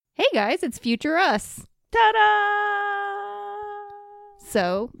guys, it's future us. Ta-da!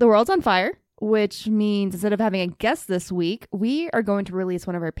 So the world's on fire, which means instead of having a guest this week, we are going to release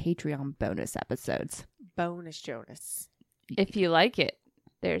one of our Patreon bonus episodes. Bonus Jonas. If you like it,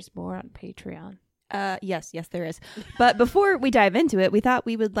 there's more on Patreon. Yes, there is. But before we dive into it, we thought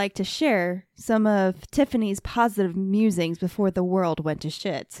we would like to share some of Tiffany's positive musings before the world went to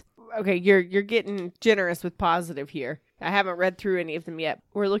shit. Okay, you're getting generous with positive here. I haven't read through any of them yet.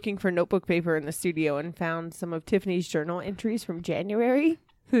 We're looking for notebook paper in the studio and found some of Tiffany's journal entries from January.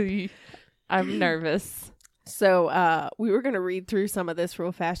 I'm nervous. So we were going to read through some of this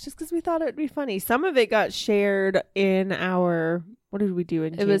real fast just because we thought it would be funny. Some of it got shared in our... What did we do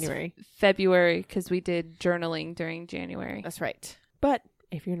in January? It was February because we did journaling during January. That's right. But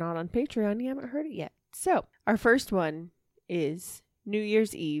if you're not on Patreon, you haven't heard it yet. So our first one is New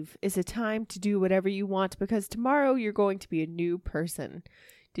Year's Eve is a time to do whatever you want because tomorrow you're going to be a new person.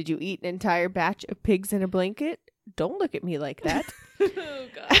 Did you eat an entire batch of pigs in a blanket? Don't look at me like that. Oh,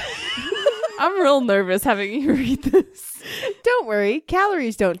 God. I'm real nervous having you read this. Don't worry.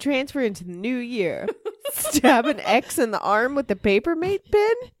 Calories don't transfer into the new year. Stab an X in the arm with a Papermate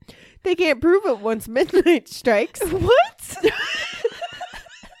pen? They can't prove it once midnight strikes. What?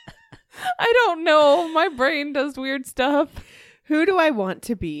 I don't know. My brain does weird stuff. Who do I want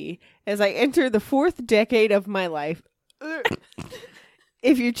to be as I enter the 4th decade of my life?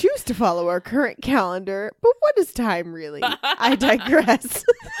 If you choose to follow our current calendar, but what is time really? I digress.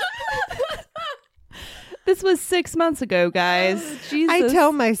 This was 6 months ago, guys. Jesus. I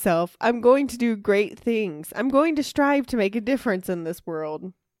tell myself I'm going to do great things. I'm going to strive to make a difference in this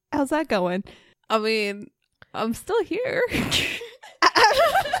world. How's that going? I mean, I'm still here.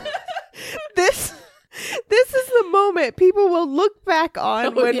 This is the moment people will look back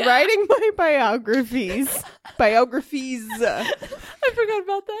on when writing my biographies. I forgot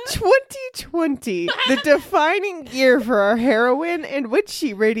about that. 2020, the defining year for our heroine, in which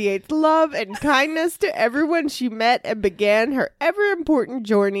she radiates love and kindness to everyone she met and began her ever important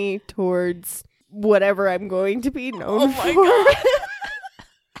journey towards whatever I'm going to be known for. God.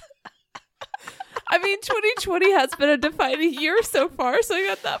 I mean, 2020 has been a defining year so far, so I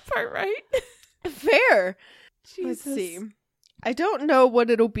got that part right. Fair. Jesus. Let's see. I don't know what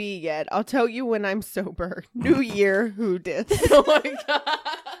it'll be yet. I'll tell you when I'm sober. New year, who dis? Oh my God.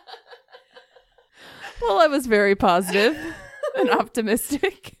 Well, I was very positive and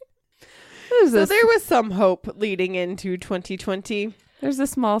optimistic. So there was some hope leading into 2020. There's a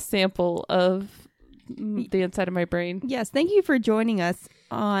small sample of the inside of my brain. Yes, thank you for joining us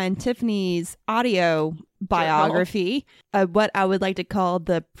on Tiffany's audio biography of what I would like to call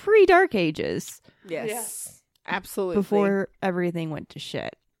the pre-Dark Ages. Yes. Absolutely. Before everything went to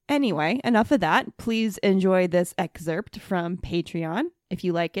shit. Anyway, enough of that. Please enjoy this excerpt from Patreon. If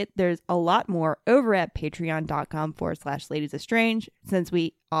you like it, there's a lot more over at patreon.com/ladiesestrange. Since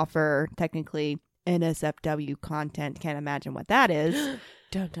we offer technically NSFW content, can't imagine what that is.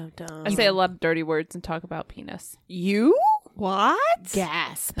 Dun, dun, dun. I say a lot of dirty words and talk about penis. You? What?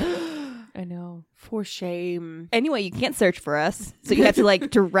 Gasp. I know. For shame. Anyway, you can't search for us. So you have to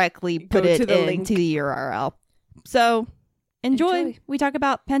directly put it into the URL. So enjoy. We talk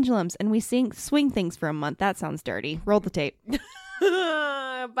about pendulums and we swing things for a month. That sounds dirty. Roll the tape.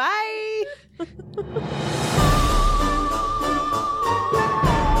 Bye.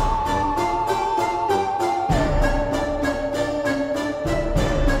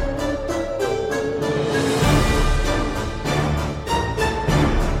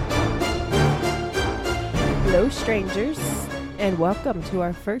 Hello, strangers, and welcome to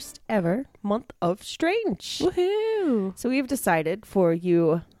our first ever month of Strange. Woohoo! So we've decided for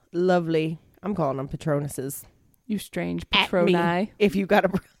you lovely, I'm calling them Patronuses. You strange At me, patroni. if you got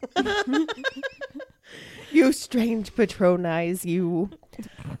a... You strange patronize you.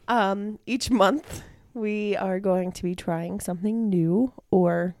 Each month we are going to be trying something new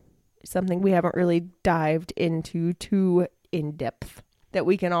or something we haven't really dived into too in depth that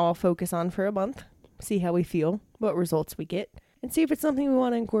we can all focus on for a month. See how we feel, what results we get, and see if it's something we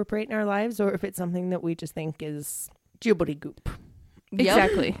want to incorporate in our lives or if it's something that we just think is jibbly goop.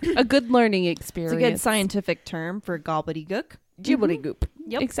 Exactly. A good learning experience. It's a good scientific term for gobbledygook. Jibbly goop.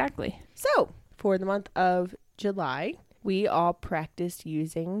 Yep. Exactly. So, for the month of July, we all practiced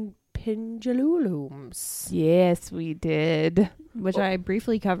using pendulums. Yes, we did. Which I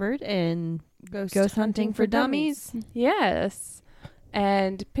briefly covered in Ghost Hunting for Dummies. Yes.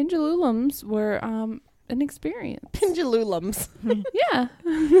 And pendulums were an experience. Pendulums. Yeah.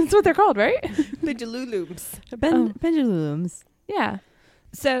 That's what they're called, right? Pendulums. Pendulums. Yeah.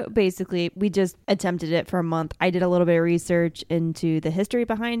 So basically, we just attempted it for a month. I did a little bit of research into the history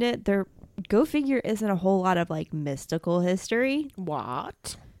behind it. There, go figure, isn't a whole lot of like mystical history.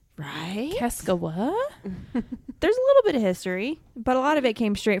 What? Right? Casca what? There's a little bit of history, but a lot of it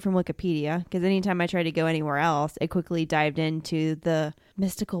came straight from Wikipedia, because anytime I tried to go anywhere else, it quickly dived into the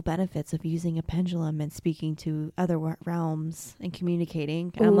mystical benefits of using a pendulum and speaking to other realms and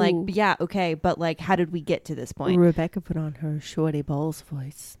communicating. And I'm like, yeah, okay, but like, how did we get to this point? Rebecca put on her Shorty Balls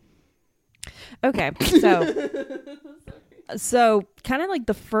voice. Okay, so kind of like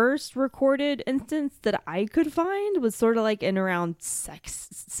the first recorded instance that I could find was sort of like in around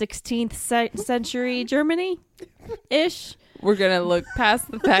 16th century Germany-ish. We're going to look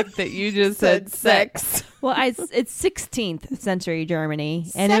past the fact that you just said sex. Well, it's 16th century Germany,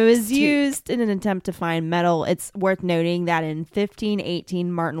 and it was used in an attempt to find metal. It's worth noting that in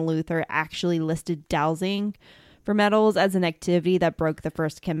 1518, Martin Luther actually listed dowsing for metals as an activity that broke the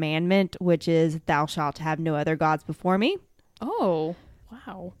first commandment, which is thou shalt have no other gods before me. Oh,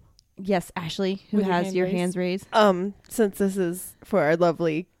 wow. Yes, Ashley, who has your hands raised. Since this is for our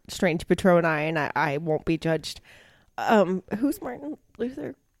lovely strange Patroni, and I won't be judged. Who's Martin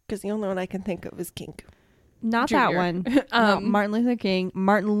Luther? Because the only one I can think of is King. Not Junior. that one. No, Martin Luther King.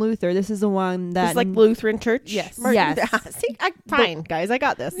 Martin Luther. This is the one that... It's like Lutheran Church? Yes. Yes. See, fine, guys. I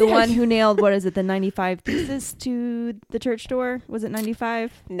got this. The one who nailed, what is it, the 95 Thesis to the church door? Was it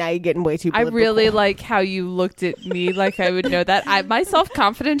 95? Now you're getting way too I political. really like how you looked at me like I would know that. My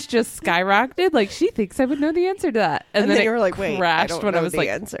self-confidence just skyrocketed. Like, she thinks I would know the answer to that. And then it you were like, wait, crashed I don't when know I was the like,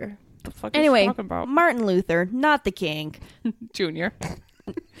 answer. the fuck Anyway, is she talking about? Martin Luther, not the king. Junior.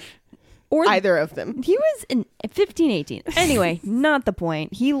 Or Either of them. he was in 1518. Anyway, not the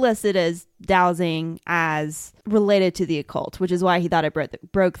point. He listed as dowsing as related to the occult, which is why he thought it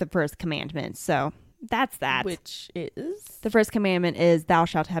broke the first commandment. So that's that. Which is? The first commandment is thou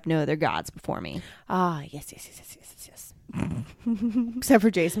shalt have no other gods before me. Ah, yes. Except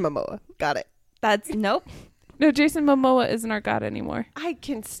for Jason Momoa. Got it. That's nope. No, Jason Momoa isn't our god anymore. I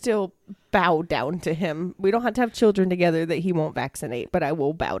can still bow down to him. We don't have to have children together that he won't vaccinate, but I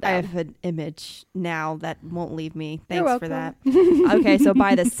will bow down. I have an image now that won't leave me. You're Thanks for that. Okay, so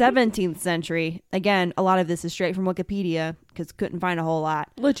by the 17th century, again, a lot of this is straight from Wikipedia because couldn't find a whole lot.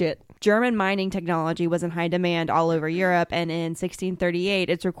 Legit. German mining technology was in high demand all over Europe, and in 1638,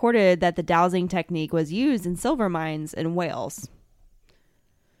 it's recorded that the dowsing technique was used in silver mines in Wales.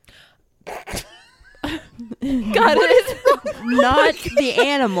 Got it. Not the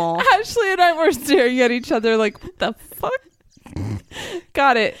animal. Ashley and I were staring at each other like, what the fuck?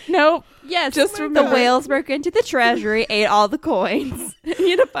 Got it. Nope. Yes, Just the remember. whales broke into the treasury, ate all the coins. You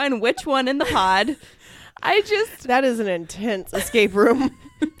need to find which one in the pod. That is an intense escape room.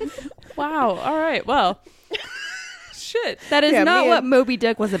 Wow. All right. Well, shit. That is Yeah, not me what and- Moby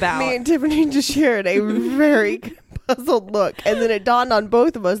Dick was about. Me and Tiffany just shared a very puzzled look, and then it dawned on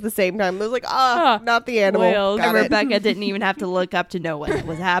both of us at the same time. It was like, not the animal. whales. Got And it. Rebecca didn't even have to look up to know what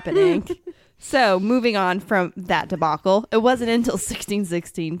was happening. So, moving on from that debacle, it wasn't until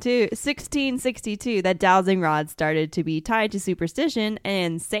 1662 that dowsing rods started to be tied to superstition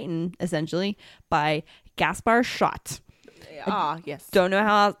and Satan, essentially, by Gaspar Schott. Yes. Don't know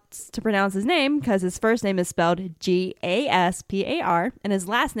how else to pronounce his name because his first name is spelled Gaspar and his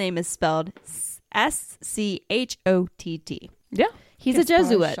last name is spelled Schott. Yeah. He's a Gaspar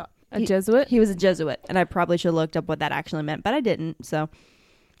Jesuit. Schott. A Jesuit. He was a Jesuit, and I probably should have looked up what that actually meant, but I didn't. So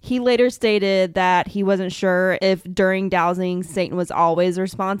he later stated that he wasn't sure if during dowsing Satan was always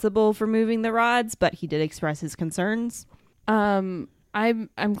responsible for moving the rods, but he did express his concerns. I'm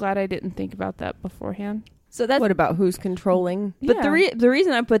glad I didn't think about that beforehand. So that's What about who's controlling? But Yeah. the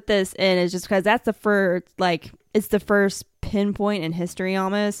reason I put this in is just because that's the first, it's the first pinpoint in history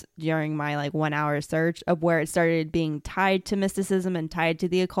almost during my 1 hour search of where it started being tied to mysticism and tied to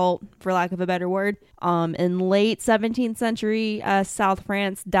the occult, for lack of a better word. In late 17th century, South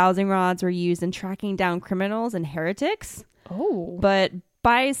France, dowsing rods were used in tracking down criminals and heretics. Oh. But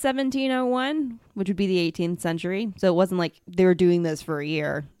by 1701, which would be the 18th century, so it wasn't like they were doing this for a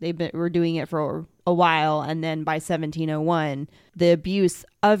year. Were doing it for a while, and then by 1701, the abuse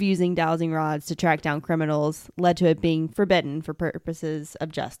of using dowsing rods to track down criminals led to it being forbidden for purposes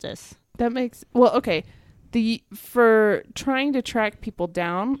of justice. That makes okay. For trying to track people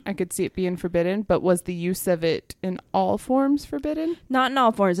down, I could see it being forbidden, but was the use of it in all forms forbidden? Not in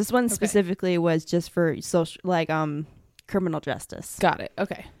all forms. This one specifically was just for social, criminal justice. Got it.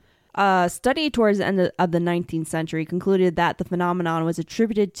 Okay. A study towards the end of the 19th century concluded that the phenomenon was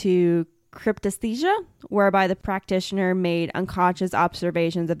attributed to cryptesthesia, whereby the practitioner made unconscious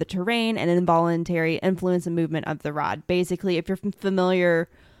observations of the terrain and involuntary influence and movement of the rod. Basically, if you're familiar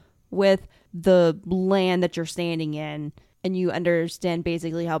with the land that you're standing in and you understand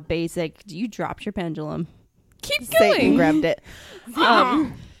basically how basic, you dropped your pendulum. Keep Satan going. grabbed it.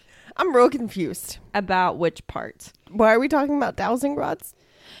 I'm real confused. About which part? Why are we talking about dowsing rods?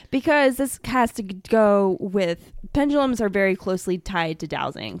 Because this has to go with pendulums are very closely tied to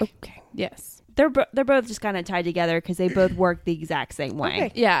dowsing. Okay. Yes. They're both just kind of tied together because they both work the exact same way.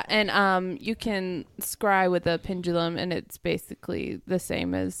 Okay. Yeah, and you can scry with a pendulum, and it's basically the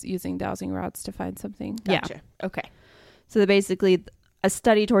same as using dowsing rods to find something. Gotcha. Yeah. Okay. So basically, a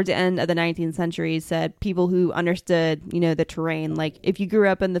study towards the end of the 19th century said people who understood, the terrain, like if you grew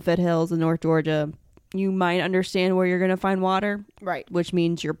up in the foothills of North Georgia, you might understand where you're going to find water, Right. which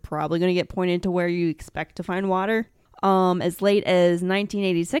means you're probably going to get pointed to where you expect to find water. As late as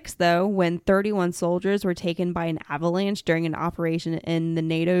 1986, though, when 31 soldiers were taken by an avalanche during an operation in the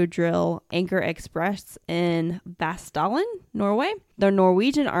NATO drill Anchor Express in Vassdalen, Norway, the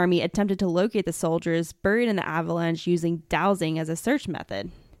Norwegian army attempted to locate the soldiers buried in the avalanche using dowsing as a search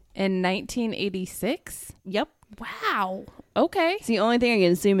method. In 1986? Yep. Wow. Okay. So the only thing I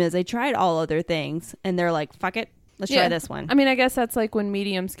can assume is they tried all other things, and they're like, fuck it, let's try this one. I mean, I guess that's like when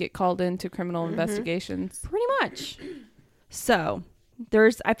mediums get called into criminal investigations. Pretty much. So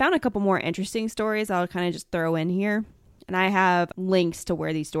I found a couple more interesting stories I'll kind of just throw in here. And I have links to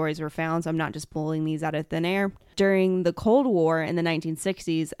where these stories were found, so I'm not just pulling these out of thin air. During the Cold War in the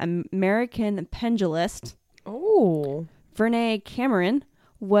 1960s, American pendulist Verne Cameron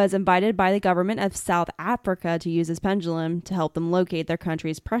was invited by the government of South Africa to use his pendulum to help them locate their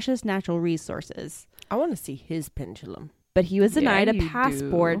country's precious natural resources. I want to see his pendulum. But he was denied a you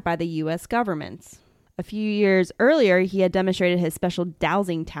passport do. by the U.S. government. A few years earlier, he had demonstrated his special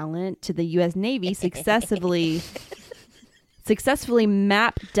dowsing talent to the U.S. Navy, successfully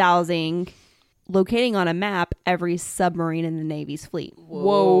map dowsing, locating on a map every submarine in the Navy's fleet.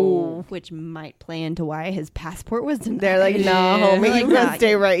 Whoa. Which might play into why his passport was denied. They're like, nah, homie, Like, you gotta nah.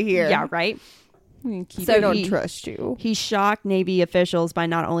 stay right here. Yeah, right? So I don't trust you. He shocked Navy officials by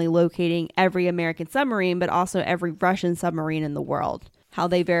not only locating every American submarine, but also every Russian submarine in the world. How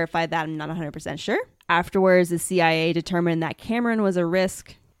they verified that, I'm not 100% sure. Afterwards, the CIA determined that Cameron was a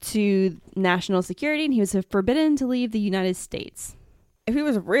risk to national security, and he was forbidden to leave the United States. If he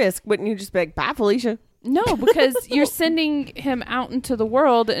was a risk, wouldn't you just be like, bye, Felicia? No, because you're sending him out into the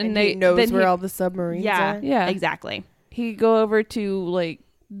world, and he knows then where all the submarines are. Yeah. Exactly. he go over to like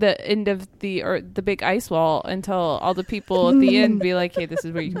the end of the big ice wall until all the people at the end be like, hey, this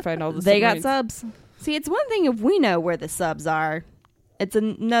is where you can find all the They got submarines. subs. See, it's one thing if we know where the subs are. It's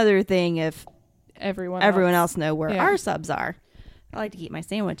another thing if Everyone else know where Yeah. our subs are. I like to keep my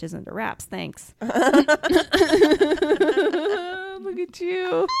sandwiches under wraps. Thanks. Look at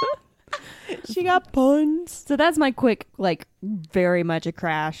you. She got puns. So that's my quick, very much a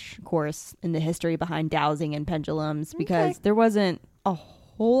crash course in the history behind dowsing and pendulums, because there wasn't a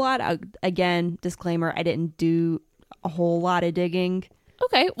whole lot. Again, disclaimer, I didn't do a whole lot of digging.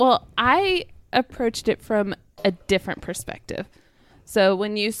 Okay, well, I approached it from a different perspective. So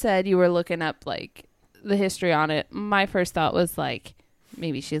when you said you were looking up like the history on it, my first thought was like,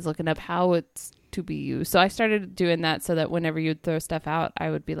 maybe she's looking up how it's to be used. So I started doing that so that whenever you'd throw stuff out, I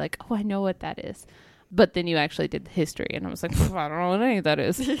would be like, oh, I know what that is. But then you actually did the history, and I was like, I don't know what any of that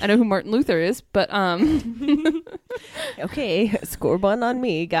is. I know who Martin Luther is, but Okay, score one on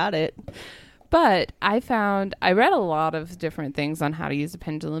me. Got it. But I read a lot of different things on how to use a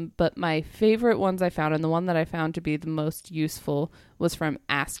pendulum, but my favorite ones I found, and the one that I found to be the most useful, was from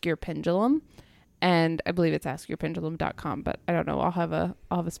Ask Your Pendulum. And I believe it's askyourpendulum.com, but I don't know. I'll have a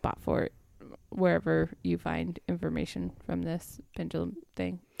spot for it wherever you find information from this pendulum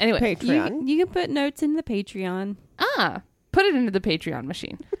thing. Anyway, Patreon. You can put notes in the Patreon. put it into the Patreon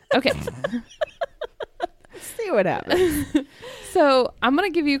machine. Okay. See what happens. So I'm going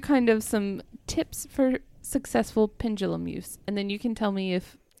to give you kind of some tips for successful pendulum use, and then you can tell me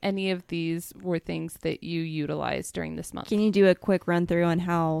if any of these were things that you utilized during this month. Can you do a quick run through on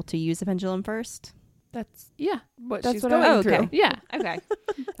how to use a pendulum first? That's What That's she's what going I- through. okay. yeah. Okay.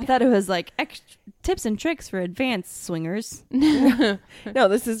 I thought it was like tips and tricks for advanced swingers. No,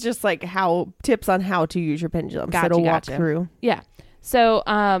 this is just like tips on how to use your pendulum. Gotcha, so to walk gotcha. through. Yeah. So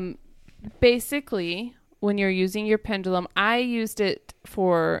basically, when you're using your pendulum, I used it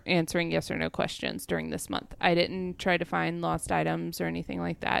for answering yes or no questions during this month. I didn't try to find lost items or anything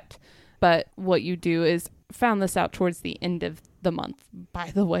like that. But what you do is, found this out towards the end of the month,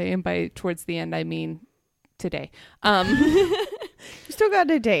 by the way, and by towards the end I mean today. You Still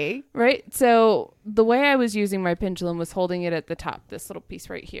got a day. Right? So the way I was using my pendulum was holding it at the top, this little piece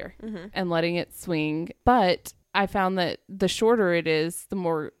right here, and letting it swing. But I found that the shorter it is, the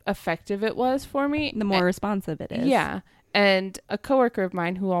more effective it was for me. The more responsive it is. Yeah. And a coworker of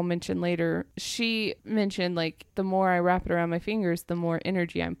mine, who I'll mention later, she mentioned, like, the more I wrap it around my fingers, the more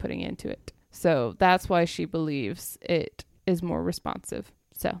energy I'm putting into it. So that's why she believes it is more responsive.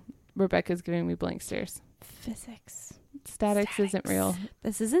 So Rebecca's giving me blank stares. Physics. Statics isn't real.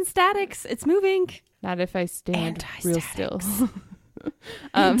 This isn't statics. It's moving. Not if I stand real still.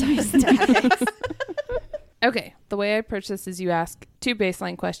 Anti-statics. Okay. The way I approach this is you ask 2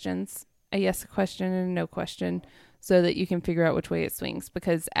 baseline questions, a yes question and a no question, so that you can figure out which way it swings.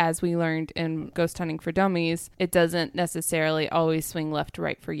 Because as we learned in Ghost Hunting for Dummies, it doesn't necessarily always swing left to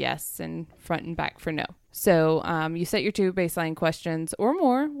right for yes and front and back for no. So you set your 2 baseline questions or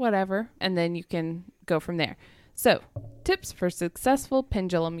more, whatever, and then you can go from there. So, tips for successful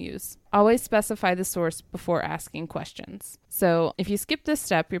pendulum use. Always specify the source before asking questions. So, if you skip this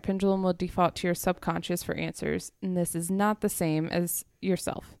step, your pendulum will default to your subconscious for answers, and this is not the same as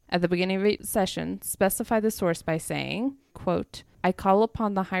yourself. At the beginning of each session, specify the source by saying, quote, I call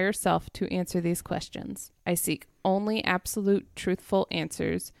upon the higher self to answer these questions. I seek only absolute truthful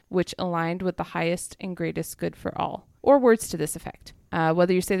answers which aligned with the highest and greatest good for all. Or words to this effect.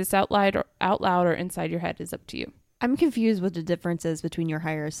 Whether you say this out loud or inside your head is up to you. I'm confused what the difference is between your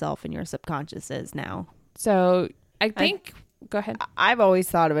higher self and your subconscious is now. So I think, go ahead. I've always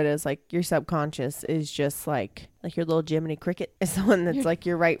thought of it as like your subconscious is just like your little Jiminy Cricket is the one that's like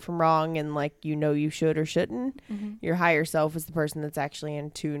you're right from wrong and like you should or shouldn't. Mm-hmm. Your higher self is the person that's actually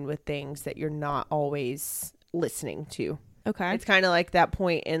in tune with things that you're not always listening to. Okay. It's kind of like that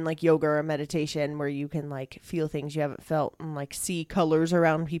point in like yoga or meditation where you can like feel things you haven't felt and like see colors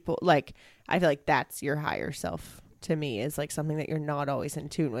around people. Like I feel like that's your higher self to me, is like something that you're not always in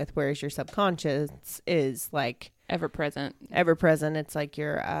tune with, whereas your subconscious is like ever present. It's like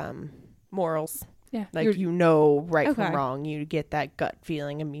your morals. Yeah. Like right from wrong. You get that gut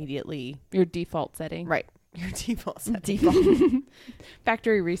feeling immediately. Your default setting. Right. Your default setting.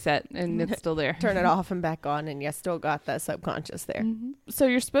 Factory reset, and it's still there. Turn it off and back on, and you still got that subconscious there. Mm-hmm. So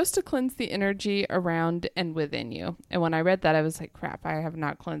you're supposed to cleanse the energy around and within you. And when I read that, I was like, crap, I have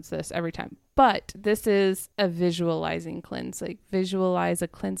not cleansed this every time. But this is a visualizing cleanse. Like visualize a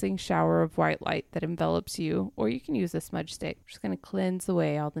cleansing shower of white light that envelops you, or you can use a smudge stick. Just going to cleanse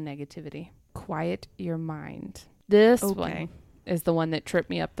away all the negativity. Quiet your mind. This one is the one that tripped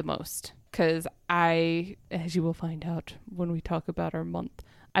me up the most. Because I, as you will find out when we talk about our month,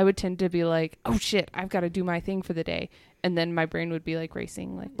 I would tend to be like, oh shit, I've got to do my thing for the day. And then my brain would be like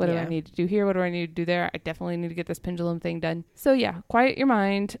racing, like, what do I need to do here? What do I need to do there? I definitely need to get this pendulum thing done. So yeah, quiet your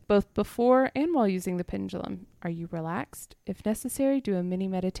mind both before and while using the pendulum. Are you relaxed? If necessary, do a mini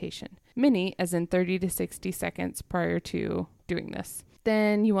meditation. Mini as in 30 to 60 seconds prior to doing this.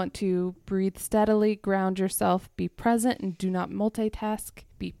 Then you want to breathe steadily, ground yourself, be present and do not multitask.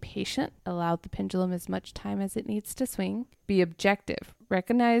 Be patient, allow the pendulum as much time as it needs to swing. Be objective.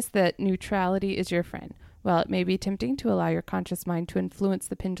 Recognize that neutrality is your friend. While it may be tempting to allow your conscious mind to influence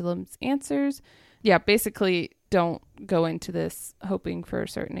the pendulum's answers, basically don't go into this hoping for a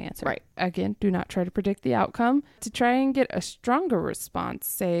certain answer. Right. Again, do not try to predict the outcome. To try and get a stronger response,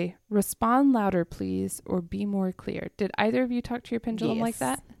 say, respond louder, please, or be more clear. Did either of you talk to your pendulum like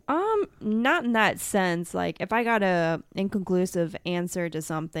that? Not in that sense. Like if I got a inconclusive answer to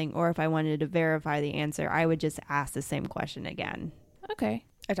something, or if I wanted to verify the answer, I would just ask the same question again. Okay.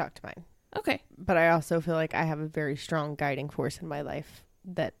 I talked to mine. Okay. But I also feel like I have a very strong guiding force in my life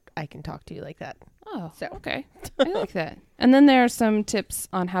that I can talk to you like that. Oh, so okay. I like that. And then there are some tips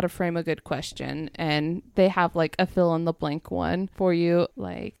on how to frame a good question, and they have like a fill in the blank one for you.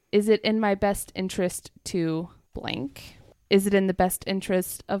 Like, is it in my best interest to blank? Is it in the best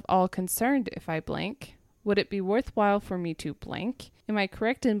interest of all concerned if I blank? Would it be worthwhile for me to blank? Am I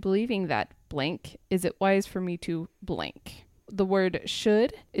correct in believing that blank? Is it wise for me to blank? The word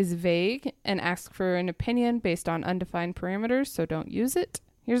should is vague and asks for an opinion based on undefined parameters, so don't use it.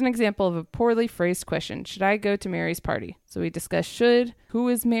 Here's an example of a poorly phrased question. Should I go to Mary's party? So we discuss should, who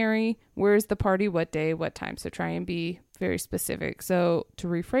is Mary, where is the party, what day, what time. So try and be very specific. So to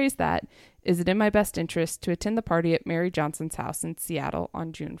rephrase that, is it in my best interest to attend the party at Mary Johnson's house in Seattle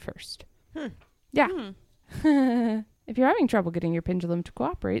on June 1st? Yeah. If you're having trouble getting your pendulum to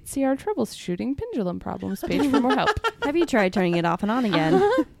cooperate, see our troubleshooting pendulum problems page for more help. Have you tried turning it off and on again?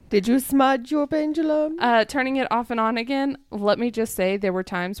 Did you smudge your pendulum? Turning it off and on again, let me just say there were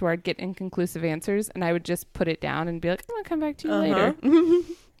times where I'd get inconclusive answers and I would just put it down and be like, I'm going to come back to you later.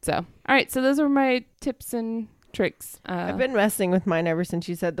 So, all right. So those are my tips and tricks. I've been messing with mine ever since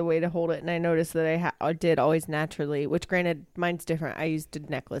you said the way to hold it, and I noticed that I did always naturally, which granted, mine's different. I used a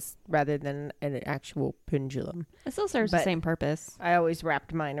necklace rather than an actual pendulum. It still serves the But- same purpose. I always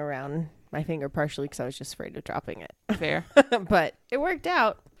wrapped mine around my finger partially because I was just afraid of dropping it. fair. But it worked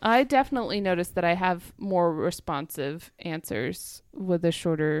out. I definitely noticed that I have more responsive answers with a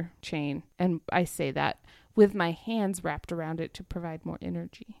shorter chain. And I say that with my hands wrapped around it to provide more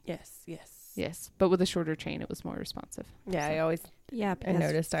energy. Yes. Yes. But with a shorter chain, it was more responsive. Yeah, So- Yeah, I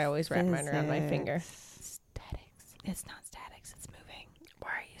noticed I always wrap mine around my finger. Statics. It's not statics. It's moving. Why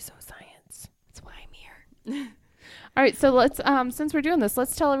are you so science? That's why I'm here. All right, so let's since we're doing this,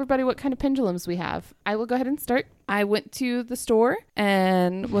 let's tell everybody what kind of pendulums we have. I will go ahead and start. I went to the store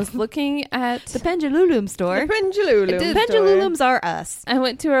and was looking at The Pendulum store. The pendulum. The Pendulums are us. I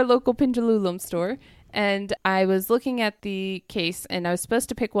went to our local pendulum store and I was looking at the case and I was supposed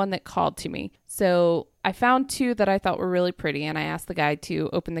to pick one that called to me. So I found two that I thought were really pretty and I asked the guy to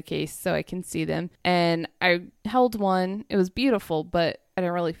open the case so I can see them. And I held one. It was beautiful, but I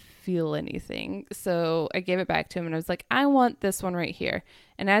didn't really feel anything. So I gave it back to him and I was like, I want this one right here.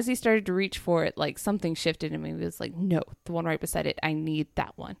 And as he started to reach for it, like something shifted in me. He was like, no, the one right beside it. I need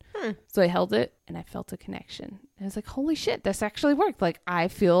that one. So I held it and I felt a connection. I was like, holy shit, this actually worked. Like I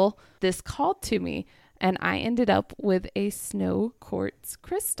feel this called to me. And I ended up with a snow quartz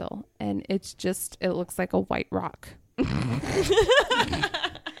crystal. And it looks like a white rock.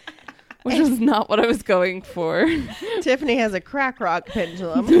 Which was not what I was going for. Tiffany has a crack rock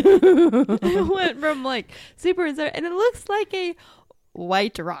pendulum. I went from like super and it looks like a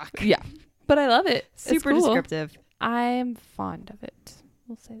white rock. Yeah. But I love it. It's Super cool. descriptive. I'm fond of it.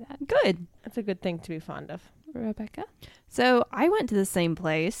 We'll say that. Good. That's a good thing to be fond of. Rebecca? So I went to the same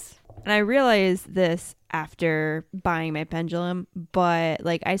place and I realized this after buying my pendulum, but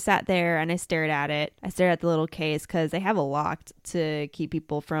like I sat there and I stared at it. I stared at the little case because they have it locked to keep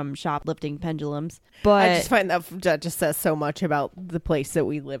people from shoplifting pendulums. But I just find that just says so much about the place that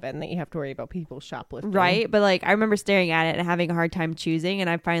we live in that you have to worry about people shoplifting. right. But like I remember staring at it and having a hard time choosing, and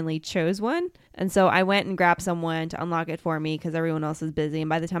I finally chose one. And so I went and grabbed someone to unlock it for me because everyone else was busy. And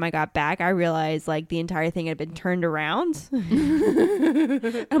by the time I got back, I realized like the entire thing had been turned around.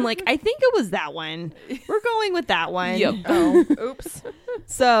 I'm like, I think it was that one. We're going with that one. Yep. Oh, oops.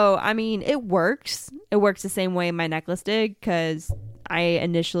 So, I mean, it works. It works the same way my necklace did because I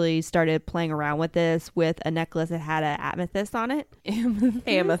initially started playing around with this with a necklace that had an amethyst on it.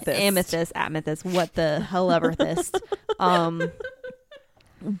 Amethyst. Amethyst. What the hell ever this.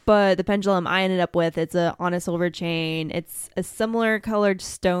 But the pendulum I ended up with, it's on a silver chain. It's a similar colored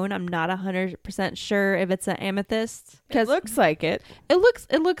stone. I'm not 100% sure if it's an amethyst. It looks like it. It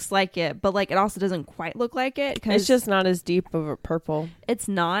looks like it, but like it also doesn't quite look like it. It's just not as deep of a purple. It's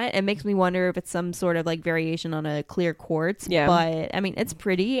not. It makes me wonder if it's some sort of like variation on a clear quartz. Yeah. But I mean, it's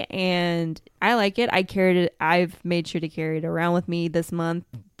pretty and I like it. I carried it. I've made sure to carry it around with me this month.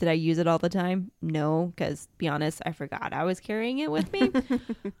 Did I use it all the time? No, because be honest, I forgot I was carrying it with me.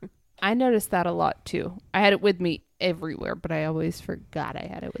 I noticed that a lot too. I had it with me everywhere, but I always forgot I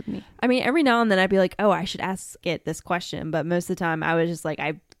had it with me. I mean, every now and then I'd be like, oh, I should ask it this question. But most of the time I was just like,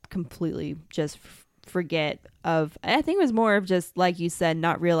 I completely just forget of, I think it was more of just, like you said,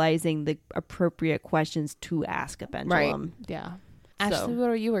 not realizing the appropriate questions to ask a pendulum. Yeah. So- Ashley, what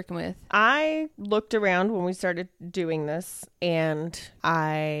are you working with? I looked around when we started doing this, and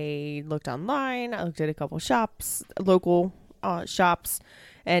I looked online. I looked at a couple shops, local shops,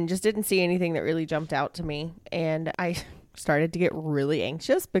 and just didn't see anything that really jumped out to me. And I started to get really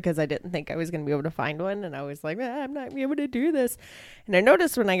anxious because I didn't think I was going to be able to find one. And I was like, I'm not going to be able to do this. And I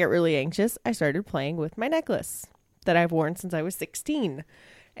noticed when I get really anxious, I started playing with my necklace that I've worn since I was 16.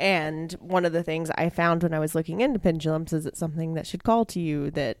 And one of the things I found when I was looking into pendulums is it's something that should call to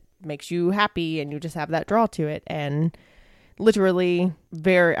you, that makes you happy, and you just have that draw to it. And literally,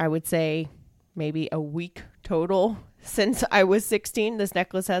 I would say maybe a week total since I was 16, this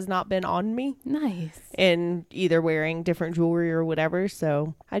necklace has not been on me Nice. in either wearing different jewelry or whatever.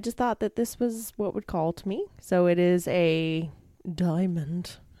 So I just thought that this was what would call to me. So it is a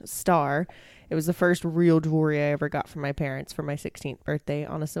diamond star. It was the first real jewelry I ever got from my parents for my 16th birthday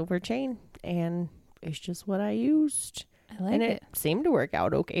on a silver chain. And it's just what I used. I like And it. it seemed to work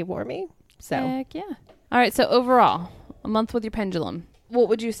out okay for me. So Heck yeah. All right. So overall, a month with your pendulum. What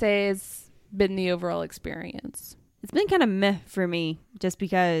would you say has been the overall experience? It's been kind of meh for me just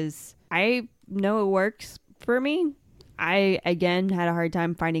because I know it works for me. I, again, had a hard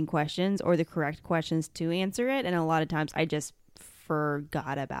time finding questions or the correct questions to answer it. And a lot of times I just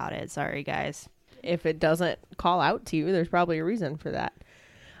forgot about it. Sorry, guys. if it doesn't call out to you, there's probably a reason for that.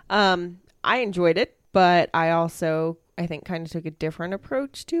 I enjoyed it. but I think kind of took a different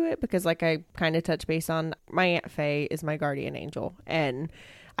approach to it because like I kind of touched base on my Aunt Faye is my guardian angel. And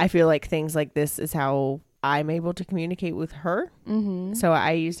I feel like things like this is how I'm able to communicate with her. Mm-hmm. So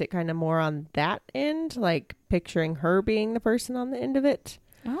I used it kind of more on that end, like picturing her being the person on the end of it.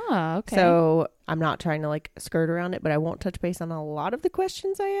 Oh, okay. So I'm not trying to like skirt around it, but I won't touch base on a lot of the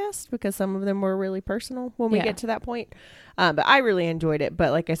questions I asked because some of them were really personal when we Yeah. get to that point. But I really enjoyed it.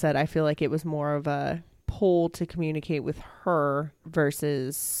 But like I said, I feel like it was more of a pull to communicate with her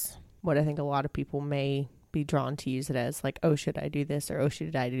versus what I think a lot of people may be drawn to use it as, like, oh, should I do this or oh,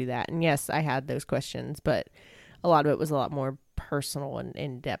 should I do that? And yes, I had those questions, but a lot of it was a lot more personal and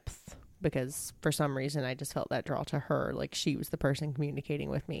in depth. Because for some reason, I just felt that draw to her. Like, she was the person communicating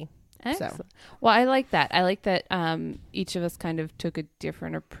with me. Excellent. Well, I like that. I like that each of us kind of took a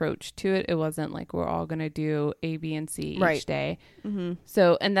different approach to it. It wasn't like we're all going to do A, B, and C each day. Mm-hmm.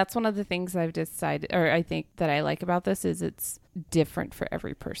 So, and that's one of the things I've decided, or I think that I like about this is it's different for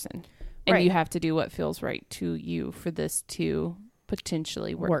every person. And Right. you have to do what feels right to you for this to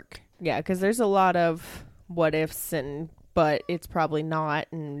potentially work. Yeah, because there's a lot of what ifs but it's probably not,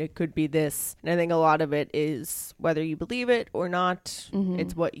 and it could be this. And I think a lot of it is whether you believe it or not, Mhm.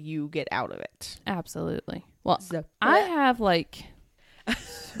 it's what you get out of it. Absolutely. Well, So, I have like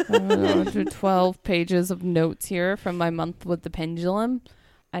 12 pages of notes here from my month with the pendulum.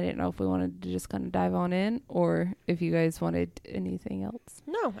 I didn't know if we wanted to just kind of dive on in or if you guys wanted anything else.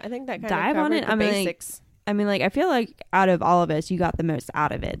 no, I think that kind Dive of on covered it? the I mean, like, basics. I mean, like, I feel like out of all of us, you got the most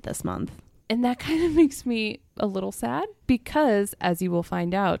out of it this month. And that kind of makes me a little sad because, as you will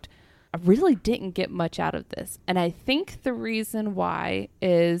find out, I really didn't get much out of this. And I think the reason why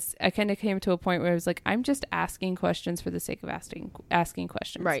is I kind of came to a point where I was like, I'm just asking questions for the sake of asking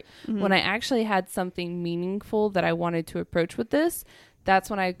questions. Right. When I actually had something meaningful that I wanted to approach with this, that's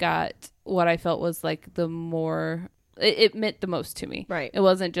when I got what I felt was like the more, it meant the most to me. Right. It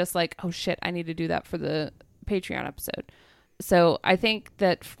wasn't just like, oh shit, I need to do that for the Patreon episode. So I think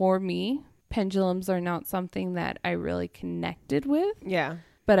that for me, pendulums are not something that I really connected with, Yeah.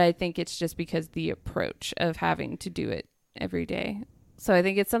 but I think it's just because the approach of having to do it every day. So I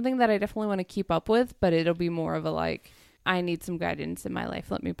think it's something that I definitely want to keep up with, but it'll be more of a like, I need some guidance in my life.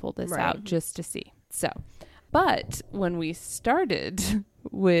 Let me pull this Right. out just to see. So, but when we started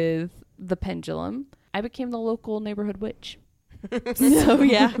with the pendulum, I became the local neighborhood witch. So,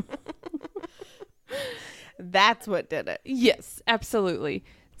 yeah. That's what did it. Yes, absolutely.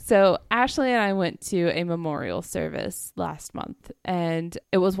 So Ashley and I went to a memorial service last month and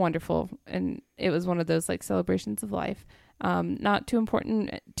it was wonderful. And it was one of those like celebrations of life. Not too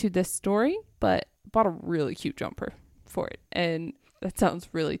important to this story, but bought a really cute jumper for it. And that sounds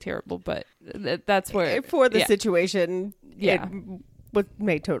really terrible, but that's where For the yeah. situation, Yeah. it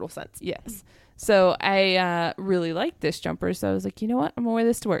made total sense. Yes. So I really liked this jumper. So I was like, you know what? I'm going to wear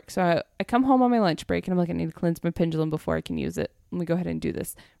this to work. So I come home on my lunch break and I'm like, I need to cleanse my pendulum before I can use it. Let me go ahead and do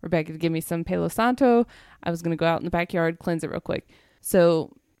this. Rebecca give me some Palo Santo. I was going to go out in the backyard, cleanse it real quick.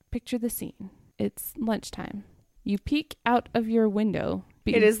 So picture the scene. It's lunchtime. You peek out of your window.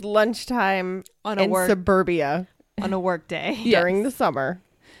 It is lunchtime On in suburbia on a work day. during the summer.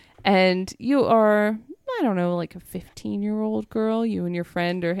 And you are, I don't know, like a 15-year-old girl. You and your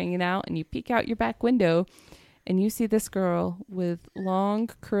friend are hanging out and you peek out your back window and you see this girl with long,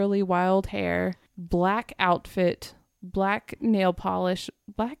 curly, wild hair, black outfit, black nail polish,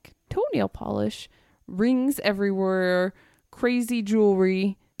 black toenail polish, rings everywhere, crazy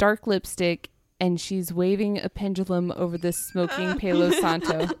jewelry, dark lipstick, and she's waving a pendulum over this smoking Palo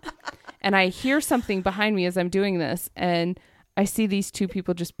Santo. And I hear something behind me as I'm doing this, and I see these two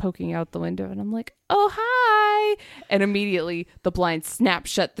people just poking out the window, and I'm like, oh, hi. And immediately the blinds snap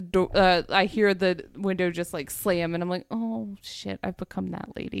shut. The door. I hear the window just like slam, and I'm like, oh, shit, I've become that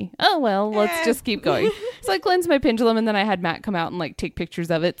lady. Oh, well, let's just keep going. So I cleansed my pendulum, and then I had Matt come out and like take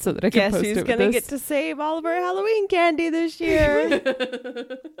pictures of it so that I could Guess post who's it with going to this. get to save all of our Halloween candy this year?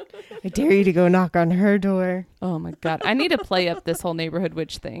 I dare you to go knock on her door. Oh, my God. I need to play up this whole neighborhood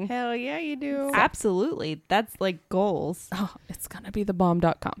witch thing. Hell yeah, you do. Absolutely. That's like goals. Oh, it's going to be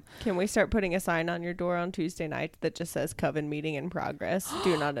thebomb.com. Can we start putting a sign on your door on Tuesday night that just says Coven meeting in progress?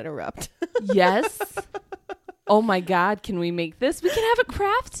 Do not interrupt. Yes. Oh, my God. Can we make this? We can have a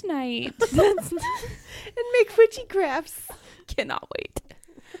craft night. And make witchy crafts. Cannot wait.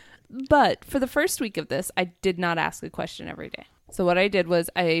 But for the first week of this, I did not ask a question every day. So what I did was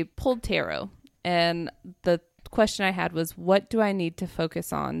I pulled tarot, and the question I had was, what do I need to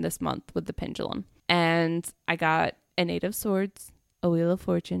focus on this month with the pendulum? And I got an 8 of Swords, a Wheel of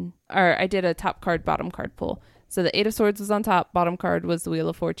Fortune, or I did a top card, bottom card pull. So the 8 of Swords was on top, bottom card was the Wheel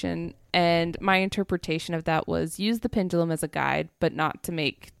of Fortune, And my interpretation of that was use the pendulum as a guide, but not to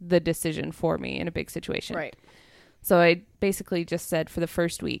make the decision for me in a big situation. Right. So I basically just said for the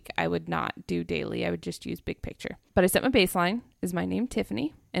first week, I would not do daily. I would just use big picture. But I set my baseline. Is my name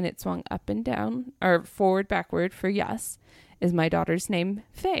Tiffany? And it swung up and down, or forward, backward for yes. Is my daughter's name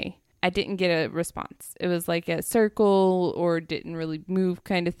Faye? I didn't get a response. It was like a circle or didn't really move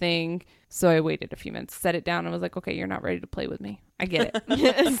kind of thing. So I waited a few minutes, set it down, and was like, okay, you're not ready to play with me. I get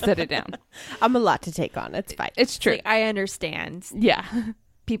it. Set it down. I'm a lot to take on. It's fine. It's true. Like, I understand. Yeah.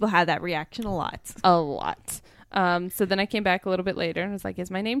 People have that reaction a lot. A lot. So then I came back a little bit later and was like, is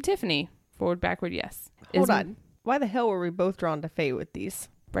my name Tiffany? Forward, backward, yes. Hold on. Why the hell were we both drawn to Faye with these?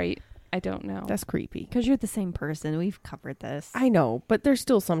 Right. I don't know. That's creepy. Because you're the same person. We've covered this. I know, but there's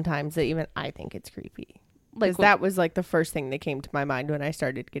still sometimes that even I think it's creepy. Because that was like the first thing that came to my mind when I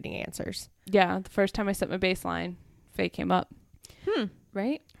started getting answers. Yeah. The first time I set my baseline, Faye came up.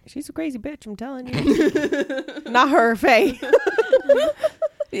 Right? She's a crazy bitch, I'm telling you. Not her, Faye.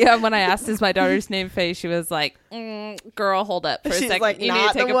 Yeah, when I asked is my daughter's name Faye, she was like, girl, hold up for a She's second. like, You not need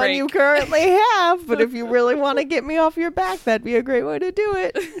to take the a one break. you currently have, but if you really want to get me off your back, that'd be a great way to do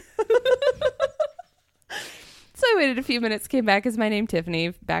it. So I waited a few minutes, came back. Is my name Tiffany?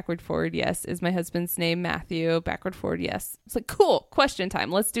 Backward, forward, yes. Is my husband's name Matthew? Backward, forward, yes. It's like, cool. Question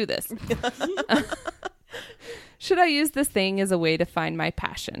time. Let's do this. Should I use this thing as a way to find my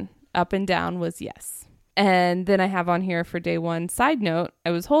passion? Up and down was yes. And then I have on here for day one, side note,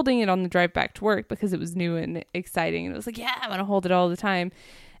 I was holding it on the drive back to work because it was new and exciting. And it was like, yeah, I'm going to hold it all the time.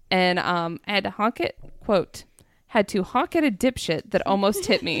 And I had to honk it, quote, had to honk at a dipshit that almost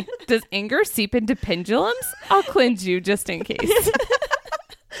hit me. Does anger seep into pendulums? I'll cleanse you just in case.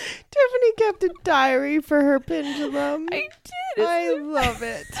 Tiffany kept a diary for her pendulum. I did. I love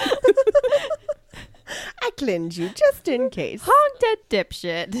it. I cleanse you just in case. Honk that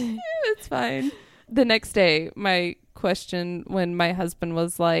dipshit. It's fine. The next day, my question when my husband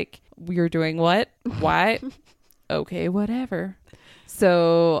was like, "You're doing what? Why?" Okay, whatever.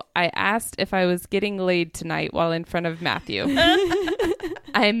 So I asked if I was getting laid tonight while in front of Matthew.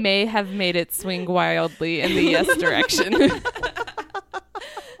 I may have made it swing wildly in the yes direction.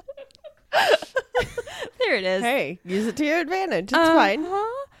 There it is. Hey, use it to your advantage. It's fine.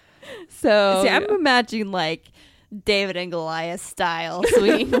 So See, I'm imagining like David and Goliath style,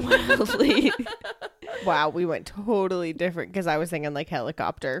 swinging wildly. Wow, we went totally different because I was thinking like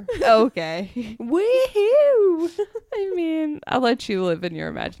helicopter. Okay. Woohoo! I mean, I'll let you live in your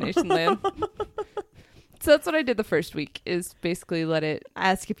imagination land. So that's what I did the first week, is basically let it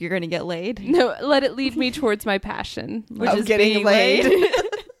Ask if you're going to get laid. let it lead me towards my passion. Which Of is getting being laid.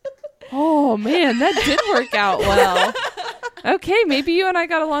 Oh man, that did work out well. Okay, maybe you and I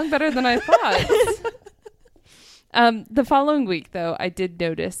got along better than I thought. The following week, though, I did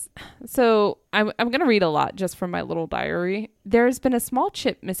notice. So I'm going to read a lot just from my little diary. There has been a small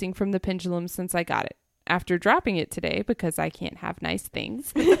chip missing from the pendulum since I got it. After dropping it today, because I can't have nice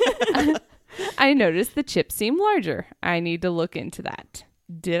things, I noticed the chip seemed larger. I need to look into that.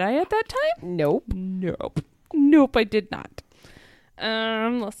 Did I at that time? Nope. Nope, I did not.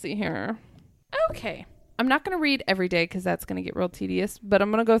 Let's see here. Okay. I'm not going to read every day because that's going to get real tedious, but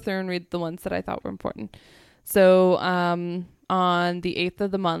I'm going to go through and read the ones that I thought were important. So, on the 8th of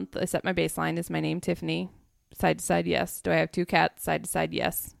the month, I set my baseline. Is my name Tiffany? Side to side, yes. Do I have 2 cats? Side to side,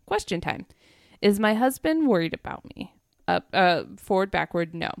 yes. Question time. Is my husband worried about me? Forward,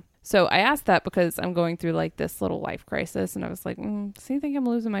 backward, no. So I asked that because I'm going through like this little life crisis, and I was like, does he think I'm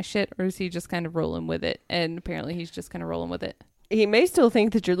losing my shit, or is he just kind of rolling with it? And apparently he's just kind of rolling with it. He may still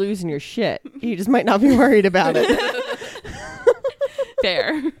think that you're losing your shit. He just might not be worried about it.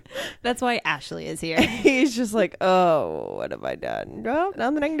 Fair. That's why Ashley is here. He's just like, oh, what have I done? Well,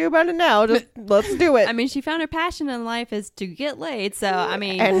 nothing I can do about it now. Just let's do it. I mean, she found her passion in life is to get laid. So, I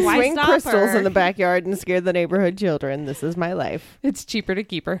mean, and why swing stop crystals her? in the backyard and scare the neighborhood children. This is my life. It's cheaper to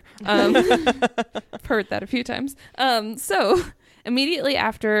keep her. I've heard that a few times. So immediately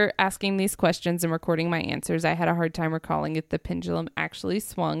after asking these questions and recording my answers, I had a hard time recalling if the pendulum actually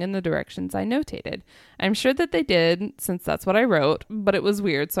swung in the directions I notated. I'm sure that they did, since that's what I wrote, but it was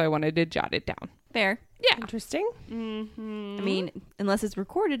weird, so I wanted to jot it down. Fair. Yeah. Interesting. Mm-hmm. I mean, unless it's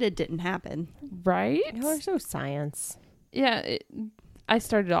recorded, it didn't happen. Right? Y'all are so science. Yeah. I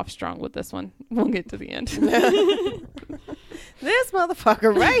started off strong with this one. We'll get to the end. This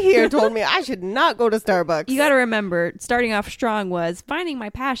motherfucker right here told me I should not go to Starbucks. You got to remember, starting off strong was finding my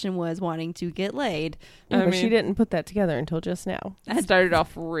passion was wanting to get laid. Yeah, I but mean- she didn't put that together until just now. I started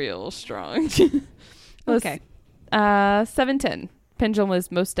off real strong. Okay. 710. Pendulum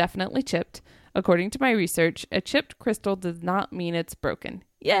is most definitely chipped. According to my research, a chipped crystal does not mean it's broken.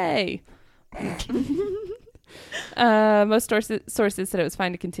 Yay. Most sources said it was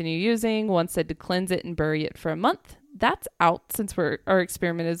fine to continue using. One said to cleanse it and bury it for a month. That's out since our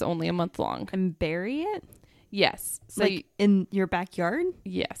experiment is only a month long. And bury it? Yes. So Like in your backyard?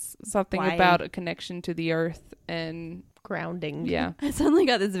 yes. Something Why? about a connection to the earth and Grounding. yeah. I suddenly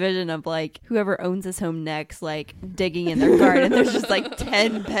got this vision of like whoever owns this home next, like digging in their garden. There's just like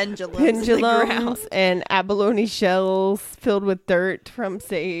 10 pendulums in the ground. Pendulums and abalone shells filled with dirt from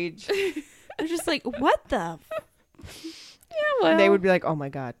sage. They're just like, what the? Well, They would be like, "Oh my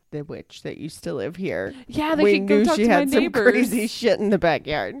god, the witch that used to live here. yeah, they We could go knew talk she to my had some neighbors. crazy shit in the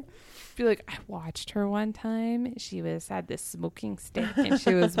backyard." Be like, I watched her one time. She had this smoking stick and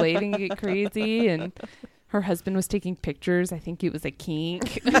she was waving it crazy, and her husband was taking pictures. I think it was a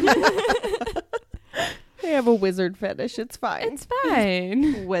kink. They have a wizard fetish. It's fine. It's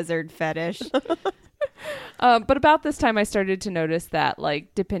fine. Wizard fetish. But about this time, I started to notice that,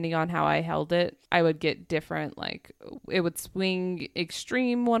 like, depending on how I held it, I would get different. Like, it would swing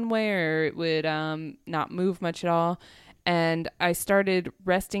extreme one way, or it would not move much at all. And I started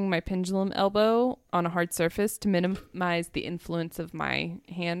resting my pendulum elbow on a hard surface to minimize the influence of my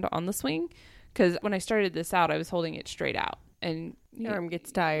hand on the swing. Because when I started this out, I was holding it straight out. And Your arm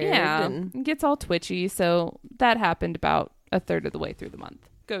gets tired. yeah, and- it gets all twitchy. So that happened about a third of the way through the month.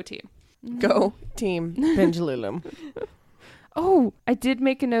 Go team. Go team pendulum. Oh, I did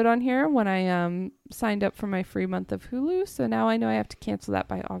make a note on here when I signed up for my free month of Hulu. So now I know I have to cancel that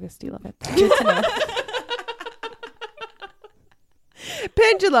by August 11th. Good to know.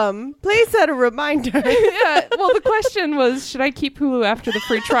 Pendulum, please set a reminder. Yeah, well, the question was, should I keep Hulu after the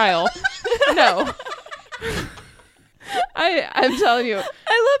free trial? No. I'm telling you. I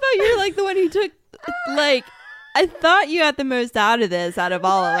love how you're like the one who took, like, I thought you got the most out of this out of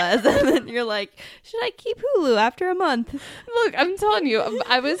all of us. And then you're like, should I keep Hulu after a month? Look, I'm telling you,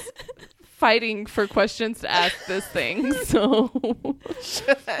 I was fighting for questions to ask this thing. So.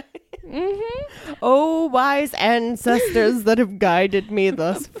 Mm-hmm. Oh, wise ancestors that have guided me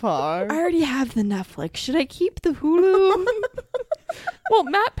thus far. I already have the Netflix. Should I keep the Hulu? Well,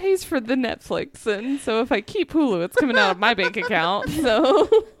 Matt pays for the Netflix, and so if I keep Hulu, it's coming out of my bank account. So,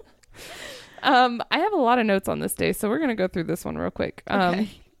 I have a lot of notes on this day, so we're gonna go through this one real quick. Okay.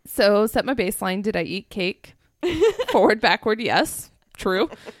 So set my baseline. Did I eat cake? Forward, backward, yes. True.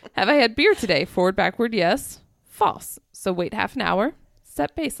 Have I had beer today? Forward, backward, yes. False. So wait half an hour.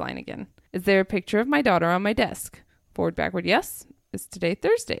 Set baseline again. Is there a picture of my daughter on my desk? Forward, backward, yes. Is today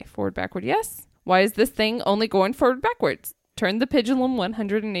Thursday? Forward, backward, yes. Why is this thing only going forward, backwards? Turn the pendulum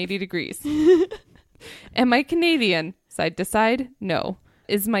 180 degrees. Am I Canadian? Side to side? No.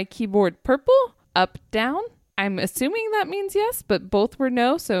 Is my keyboard purple? Up, down? I'm assuming that means yes, but both were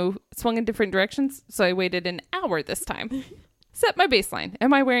no, so swung in different directions, so I waited an hour this time. Set my baseline.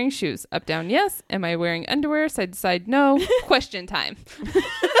 Am I wearing shoes? Up, down, yes. Am I wearing underwear? Side to side? No. Question time.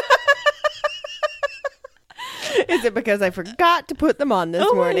 Is it because I forgot to put them on this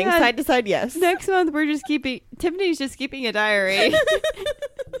Oh my morning? God. Side to side, yes. Next month, Tiffany's just keeping a diary.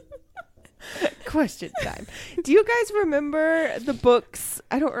 Question time. Do you guys remember the books?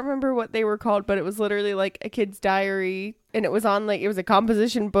 I don't remember what they were called, but it was literally like a kid's diary, and it was on like, it was a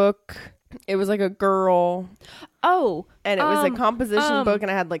composition book. It was like a girl, Oh, and it was a composition book,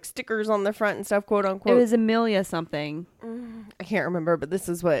 and I had like stickers on the front and stuff, quote it unquote. was Amelia something. I can't remember, but this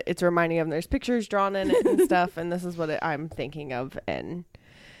is what it's reminding of. There's pictures drawn in it and stuff, and this is what I'm thinking of. And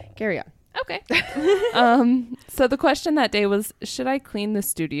carry on. Okay. So the question that day was, should I clean the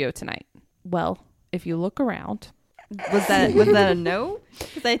studio tonight? Well, if you look around, Was that a no?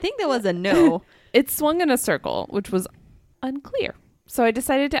 Because I think that was a no. it swung in a circle, which was unclear. So I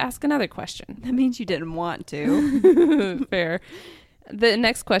decided to ask another question. That means you didn't want to. Fair. The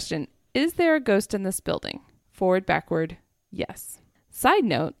next question, is there a ghost in this building? Forward, backward, yes. Side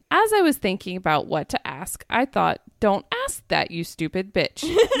note, as I was thinking about what to ask, I thought, don't ask that, you stupid bitch.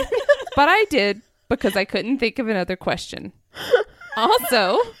 But I did because I couldn't think of another question.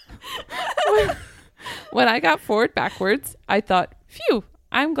 Also, when I got forward, backwards, I thought, phew,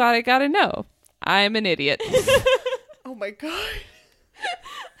 I'm glad I got a no. I'm an idiot. Oh my god.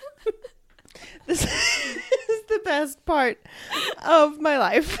 This is the best part of my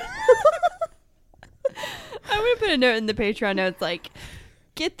life. I'm going to put a note in the Patreon notes like,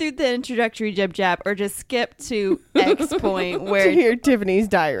 get through the introductory jib jab or just skip to X point To where hear Tiffany's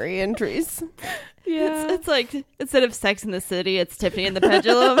diary entries. Yeah. it's like, instead of Sex in the City, it's Tiffany and the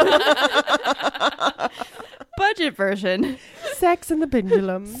Pendulum. Budget version. Sex and the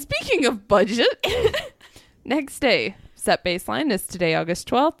pendulum. Speaking of budget, next day, set baseline is today, August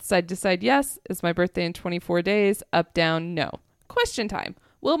 12th. Side to side, yes. Is my birthday in 24 days? Up, down, no. Question time.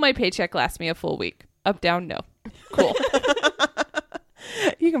 Will my paycheck last me a full week? Up, down, no. Cool.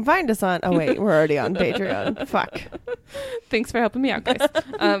 You can find us on. Oh wait, we're already on Patreon. Fuck. Thanks for helping me out, guys.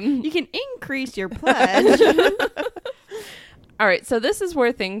 You can increase your pledge. All right, so this is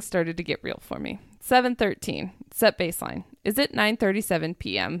where things started to get real for me. 7:13, set baseline. Is it 9:37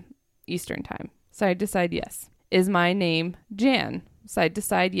 p.m. Eastern time? Side to side, yes. Is my name Jan? Side to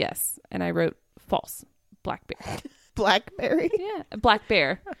side, yes. And I wrote false. Black bear. Blackberry. Yeah, black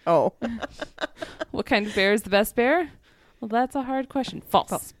bear. Oh. What kind of bear is the best bear? Well, that's a hard question.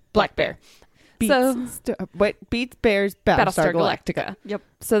 False. Black bear. Beats beats Bears Battlestar Galactica. Yep.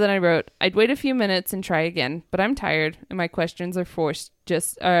 So then I wrote, I'd wait a few minutes and try again, but I'm tired and my questions are forced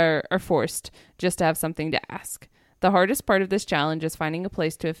just to have something to ask. The hardest part of this challenge is finding a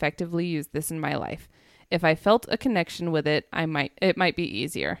place to effectively use this in my life. If I felt a connection with it, it might be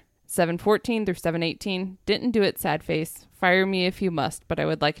easier. 7:14 through 7:18, didn't do it, sad face. Fire me if you must, but I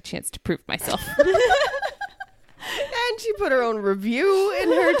would like a chance to prove myself. And she put her own review in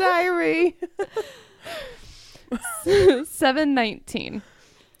her diary. 7:19.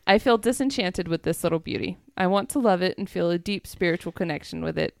 I feel disenchanted with this little beauty. I want to love it and feel a deep spiritual connection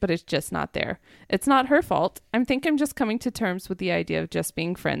with it, but it's just not there. It's not her fault. I'm just coming to terms with the idea of just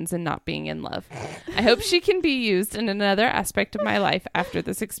being friends and not being in love. I hope she can be used in another aspect of my life after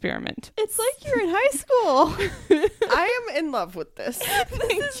this experiment. It's like you're in high school. I am in love with this.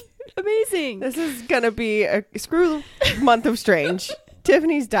 This is amazing. This is going to be a screw month of strange.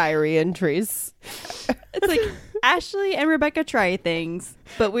 Tiffany's diary entries. It's like Ashley and Rebecca try things,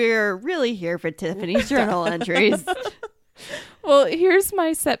 but we're really here for Tiffany's journal entries. Well, here's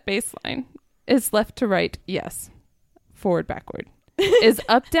my set baseline. Is left to right? Yes. Forward, backward. Is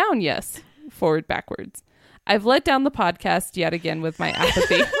up, down? Yes. Forward, backwards. I've let down the podcast yet again with my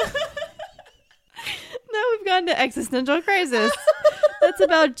apathy. Now we've gone to existential crisis. That's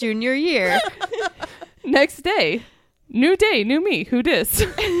about junior year. Next day. New day, new me. Who dis?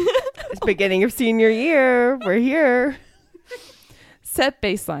 It's beginning of senior year. We're here. Set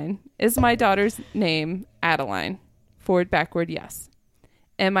baseline. Is my daughter's name Adeline? Forward, backward, yes.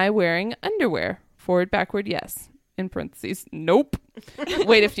 Am I wearing underwear? Forward, backward, yes. In parentheses, nope.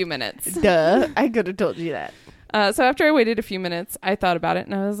 Wait a few minutes. Duh. I could have told you that. So after I waited a few minutes, I thought about it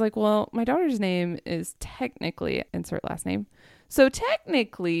and I was like, well, my daughter's name is technically, insert last name. So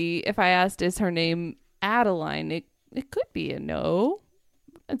technically, if I asked, is her name Adeline, it could be a no.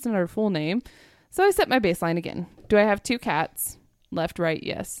 It's not her full name. So I set my baseline again. Do I have two cats? Left, right,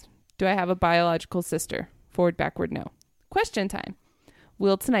 yes. Do I have a biological sister? Forward, backward, no. Question time.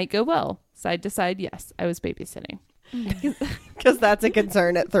 Will tonight go well? Side to side, yes. I was babysitting. Because that's a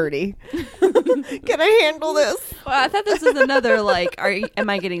concern at 30. Can I handle this? Well, I thought this was another am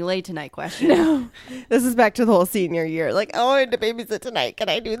I getting laid tonight question. No. This is back to the whole senior year. Like, oh, I wanted to babysit tonight. Can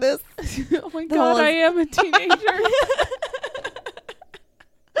I do this? Oh my God, I am a teenager.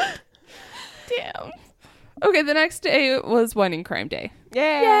 Damn. Okay, the next day was Wedding Crime Day.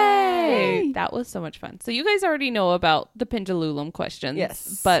 Yay! That was so much fun. So you guys already know about the pendulum questions.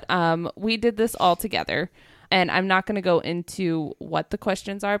 Yes. But we did this all together. And I'm not going to go into what the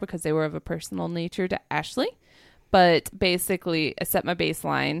questions are because they were of a personal nature to Ashley. But basically, I set my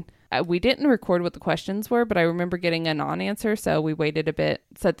baseline. We didn't record what the questions were, but I remember getting a non-answer. So we waited a bit,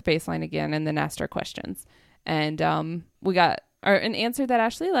 set the baseline again, and then asked our questions. And we got an answer that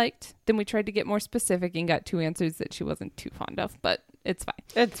Ashley liked. Then we tried to get more specific and got two answers that she wasn't too fond of. But it's fine.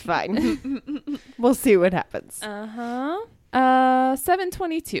 It's fine. We'll see what happens.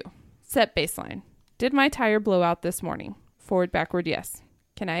 7:22. Set baseline. Did my tire blow out this morning? Forward, backward, yes.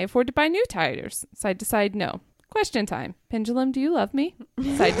 Can I afford to buy new tires? Side to side, no. Question time. Pendulum, do you love me?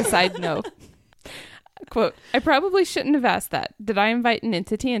 Side to side, no. Quote, I probably shouldn't have asked that. Did I invite an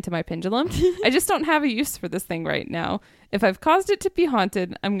entity into my pendulum? I just don't have a use for this thing right now. If I've caused it to be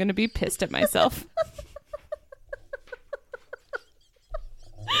haunted, I'm going to be pissed at myself.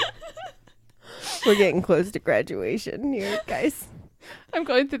 We're getting close to graduation here, guys. I'm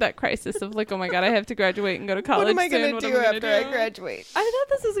going through that crisis of like, oh my God, I have to graduate and go to college. What am I going soon. to do after I graduate? I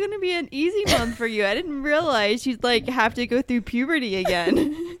thought this was going to be an easy month for you. I didn't realize you'd have to go through puberty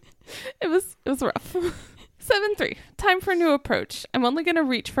again. It was rough. 7:3. Time for a new approach. I'm only going to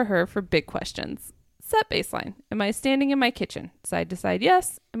reach for her for big questions. Set baseline. Am I standing in my kitchen? Side to side,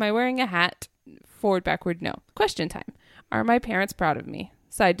 yes. Am I wearing a hat? Forward, backward, no. Question time. Are my parents proud of me?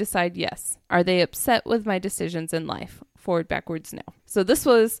 Side to side, yes. Are they upset with my decisions in life? Forward, backwards, no. So this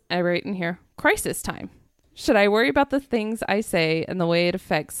was, I write in here, crisis time. Should I worry about the things I say and the way it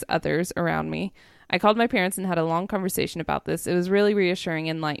affects others around me? I called my parents and had a long conversation about this. It was really reassuring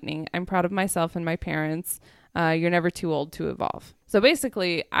and enlightening. I'm proud of myself and my parents. You're never too old to evolve. So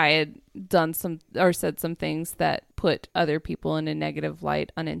basically, I had done said some things that put other people in a negative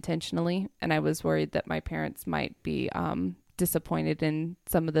light unintentionally. And I was worried that my parents might be disappointed in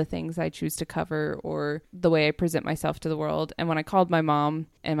some of the things I choose to cover or the way I present myself to the world. And when I called my mom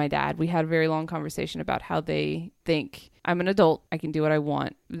and my dad, we had a very long conversation about how they think I'm an adult. I can do what I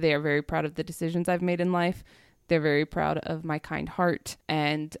want. They are very proud of the decisions I've made in life. They're very proud of my kind heart.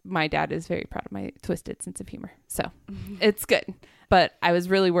 And my dad is very proud of my twisted sense of humor. So it's good. But I was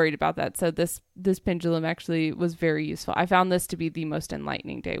really worried about that. So this pendulum actually was very useful. I found this to be the most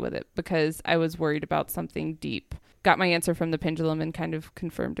enlightening day with it because I was worried about something deep. Got my answer from the pendulum and kind of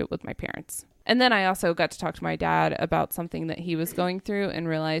confirmed it with my parents. And then I also got to talk to my dad about something that he was going through and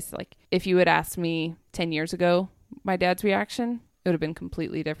realized, like, if you had asked me 10 years ago my dad's reaction, it would have been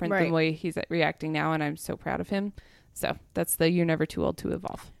completely different than the way he's reacting now. And I'm so proud of him. So that's the you're never too old to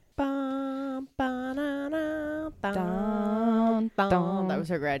evolve. That was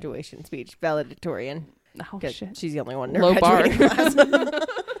her graduation speech, valedictorian. Oh, shit. She's the only one in her Low bar. graduating class.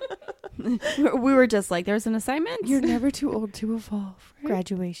 We were just like, there's an assignment. You're never too old to evolve. Right.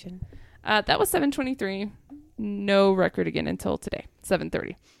 Graduation. That was 7:23. No record again until today,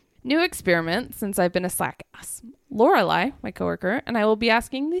 7:30. New experiment since I've been a slack ass. Lorelai, my coworker, and I will be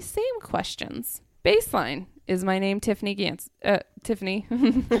asking the same questions. Baseline. Is my name Tiffany Gans? Tiffany.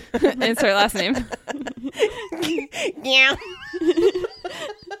 Insert last name. Yeah.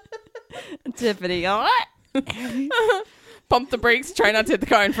 Tiffany. What? Pump the brakes. Try not to hit the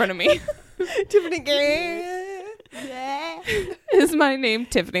car in front of me. Tiffany Gans. Is my name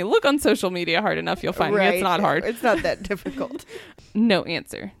Tiffany? Look on social media hard enough. You'll find me. It's not hard. It's not that difficult. No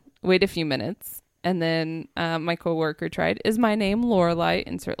answer. Wait a few minutes. And then my coworker tried, is my name Lorelai?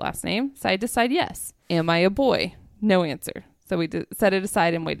 Insert last name. Side to side, yes. Am I a boy? No answer. So we set it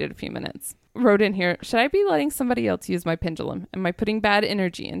aside and waited a few minutes. Wrote in here, should I be letting somebody else use my pendulum? Am I putting bad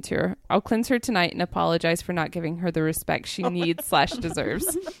energy into her? I'll cleanse her tonight and apologize for not giving her the respect she needs /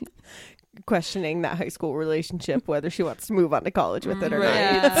 deserves. Questioning that high school relationship, whether she wants to move on to college with it or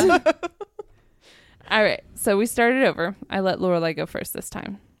Right. not. All right. So we started over. I let Lorelai go first this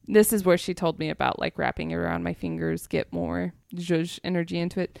time. This is where she told me about like wrapping it around my fingers, get more zhuzh energy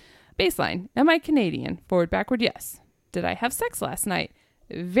into it. Baseline. Am I Canadian? Forward, backward, yes. Did I have sex last night?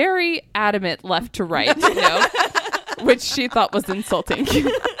 Very adamant left to right, no, which she thought was insulting.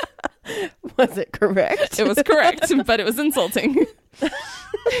 Was it correct? It was correct, but it was insulting.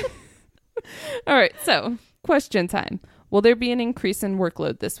 All right. So question time. Will there be an increase in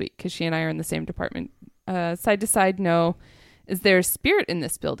workload this week? Because she and I are in the same department. Side to side, no. Is there a spirit in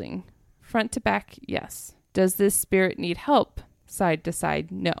this building? Front to back, yes. Does this spirit need help? Side to side,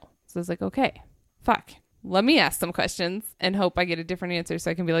 no. So I was like, okay, fuck. Let me ask some questions and hope I get a different answer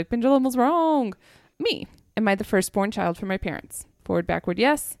so I can be like, pendulum was wrong. Me. Am I the firstborn child for my parents? Forward, backward,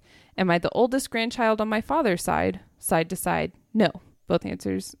 yes. Am I the oldest grandchild on my father's side? Side to side, no. Both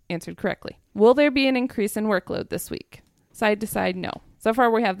answers answered correctly. Will there be an increase in workload this week? Side to side, no. So far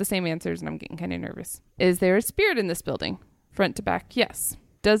we have the same answers and I'm getting kind of nervous. Is there a spirit in this building? Front to back, yes.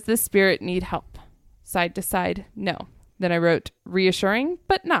 Does this spirit need help? Side to side, no. Then I wrote, reassuring,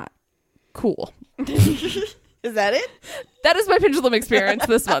 but not. Cool. Is that it? That is my pendulum experience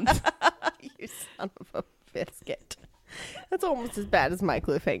this month. You son of a biscuit. That's almost as bad as my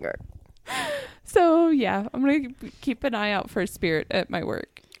cliffhanger. So, yeah, I'm going to keep an eye out for a spirit at my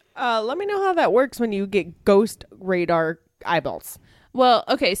work. Let me know how that works when you get ghost radar eyeballs. Well,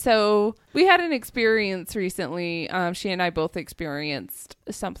 okay, so we had an experience recently. She and I both experienced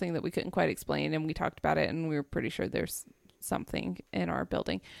something that we couldn't quite explain, and we talked about it, and we were pretty sure there's something in our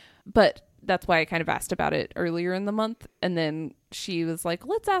building. But that's why I kind of asked about it earlier in the month, and then she was like,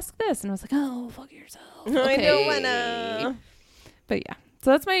 let's ask this, and I was like, oh, fuck yourself. Okay. I don't wanna. But yeah. So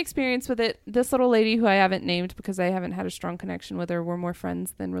that's my experience with it. This little lady who I haven't named because I haven't had a strong connection with her. We're more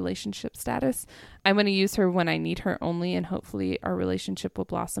friends than relationship status. I'm going to use her when I need her only, and hopefully our relationship will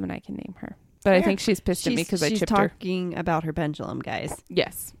blossom and I can name her. But I think she's pissed at me because I chipped her. She's talking about her pendulum, guys.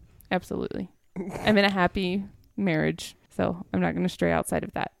 Yes, absolutely. I'm in a happy marriage, so I'm not going to stray outside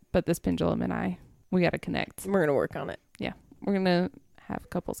of that. But this pendulum and I, we got to connect. We're going to work on it. Yeah, we're going to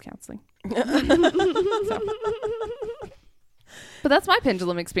have couples counseling. But that's my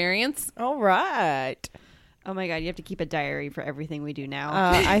pendulum experience. All right. Oh my God, you have to keep a diary for everything we do now.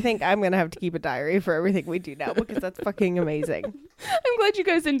 I think I'm going to have to keep a diary for everything we do now because that's fucking amazing. I'm glad you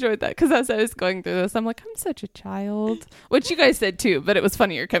guys enjoyed that because as I was going through this, I'm like, I'm such a child. Which you guys said too, but it was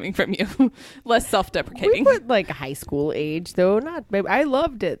funnier coming from you. Less We self-deprecating. put like high school age though. Not, I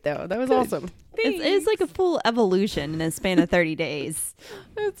loved it though. That was awesome. it's like a full evolution in a span of 30 days.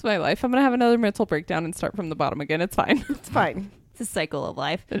 It's my life. I'm going to have another mental breakdown and start from the bottom again. It's fine. It's fine. It's a cycle of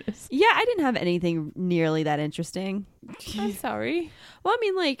life. It is. Yeah, I didn't have anything nearly that interesting. I'm sorry. Well, I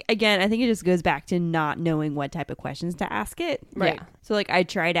mean, like, again, I think it just goes back to not knowing what type of questions to ask it. Right. Yeah. So, like, I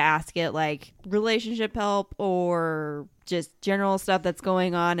try to ask it, like, relationship help or just general stuff that's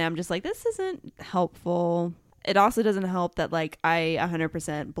going on. And I'm just like, this isn't helpful. It also doesn't help that, like, I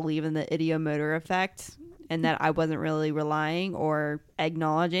 100% believe in the idiomotor effect and that I wasn't really relying or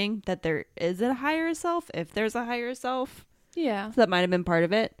acknowledging that there is a higher self, if there's a higher self. Yeah. So that might have been part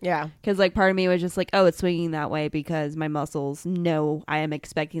of it. Yeah. Because, like, part of me was just like, oh, it's swinging that way because my muscles know I am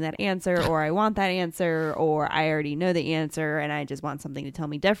expecting that answer or I want that answer or I already know the answer and I just want something to tell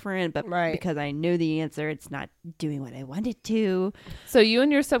me different. But Right. because I know the answer, it's not doing what I want it to. So you and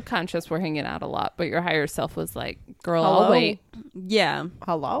your subconscious were hanging out a lot, but your higher self was like, girl, Hello? I'll wait. Yeah.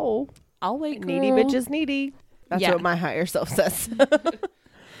 Hello. I'll wait, girl. Needy bitches needy. That's Yeah. what my higher self says.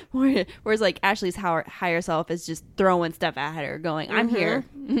 Whereas, like, Ashley's higher self is just throwing stuff at her, going, I'm here.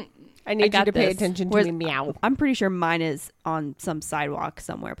 I need you got to pay this. attention to Whereas- me. Meow. I'm pretty sure mine is on some sidewalk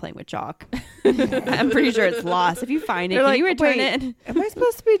somewhere playing with chalk. I'm pretty sure it's lost. If you find it, They're can like, you return "Wait, it? Am I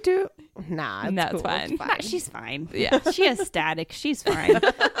supposed to be doing? Nah, it's That's cool. fine. It's Nah, she's fine. Yeah. She has static. She's fine.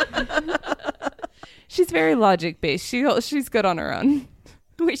 She's very logic based. She's good on her own.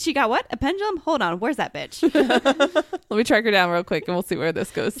 Wait, she got what? A pendulum? Hold on. Where's that bitch? Let me track her down real quick and we'll see where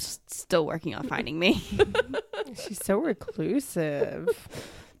this goes. Still working on finding me. She's so reclusive.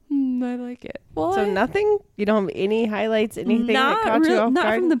 I like it. Well, So nothing. You don't have any highlights. Anything that not caught you off not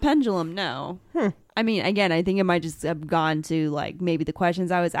guard? from the pendulum. No. Hmm. I mean, again, I think it might just have gone to like maybe the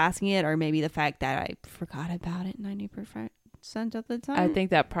questions I was asking it, or maybe the fact that I forgot about it 90% of the time. I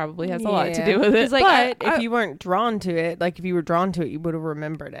think that probably has a lot to Yeah. do with it. It's like, but I- if you weren't drawn to it, like if you were drawn to it, you would have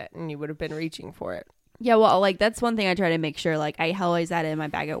remembered it and you would have been reaching for it. Yeah, well, like that's one thing I try to make sure. Like I always had it in my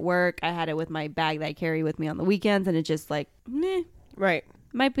bag at work. I had it with my bag that I carry with me on the weekends, and it's just like, meh. Right.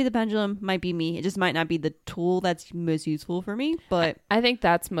 Might be the pendulum, might be me. It just might not be the tool that's most useful for me. But I think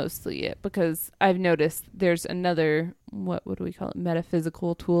that's mostly it because I've noticed there's another, what would we call it,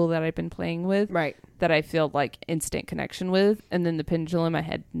 metaphysical tool that I've been playing with Right. that I feel like instant connection with. And then the pendulum, I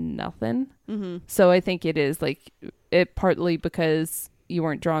had nothing. mm-hmm. So I think it is like it partly because you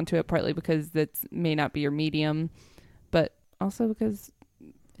weren't drawn to it, partly because that may not be your medium, but also because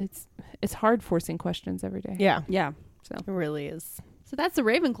it's hard forcing questions every day. Yeah. Yeah. It really is. So that's the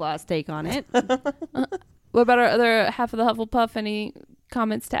Ravenclaw's take on it. What about our other half of the Hufflepuff? Any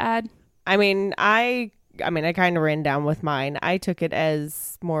comments to add? I mean, I kind of ran down with mine. I took it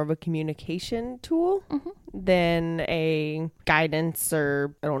as more of a communication tool than a guidance,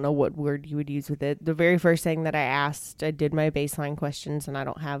 or I don't know what word you would use with it. The very first thing that I asked, I did my baseline questions, and I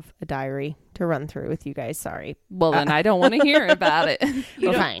don't have a diary to run through with you guys. Sorry. Well, then I don't want to hear about it.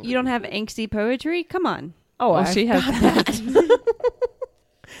 You Fine. don't have angsty poetry? Come on. Oh, Well, she has that.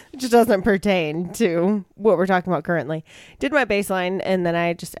 It just doesn't pertain to what we're talking about currently. Did my baseline, and then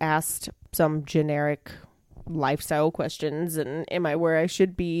I just asked some generic lifestyle questions and am I where I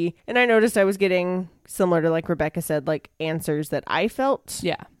should be? And I noticed I was getting, similar to like Rebecca said, like answers that I felt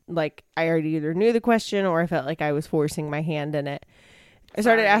Yeah. like I already either knew the question or I felt like I was forcing my hand in it. I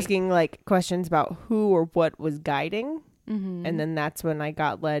started asking like questions about who or what was guiding. Mm-hmm. And then that's when I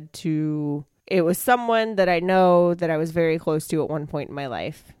got led to, it was someone that I know that I was very close to at one point in my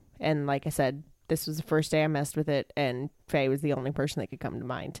life. And like I said, this was the first day I messed with it, and Faye was the only person that could come to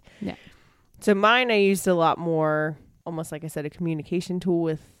mind. Yeah. So mine, I used a lot more, almost like I said, a communication tool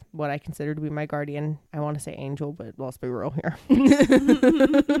with what I consider to be my guardian. I want to say angel, but let's be real here.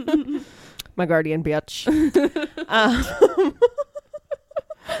 My guardian bitch.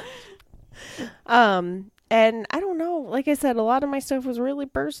 And I don't know, like I said, a lot of my stuff was really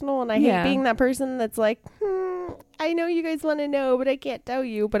personal, and I Yeah. hate being that person that's like, I know you guys want to know, but I can't tell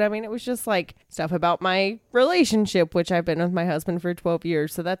you. But I mean, it was just like stuff about my relationship, which I've been with my husband for 12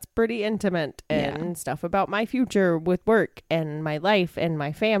 years. So that's pretty intimate, and Yeah. stuff about my future with work and my life and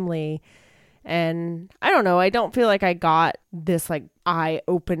my family. And I don't know, I don't feel like I got this like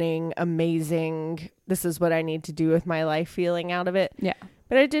eye-opening, amazing, this is what I need to do with my life feeling out of it. Yeah.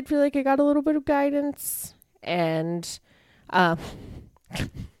 But I did feel like I got a little bit of guidance, and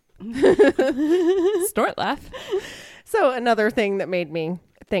Snort laugh. so another thing that made me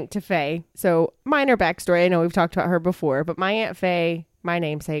think to Faye. So minor backstory. I know we've talked about her before, but my Aunt Faye, my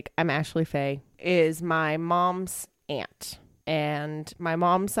namesake, I'm Ashley Faye, is my mom's aunt. And my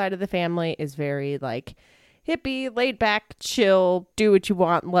mom's side of the family is very like hippie, laid back, chill, do what you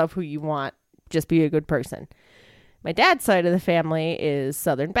want, love who you want, just be a good person. My dad's side of the family is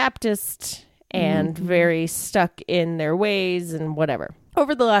Southern Baptist and very stuck in their ways and whatever.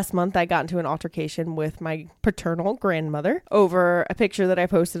 Over the last month, I got into an altercation with my paternal grandmother over a picture that I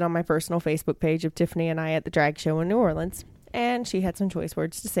posted on my personal Facebook page of Tiffany and I at the drag show in New Orleans. And she had some choice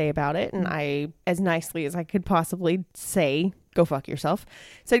words to say about it. And I, as nicely as I could possibly say, go fuck yourself,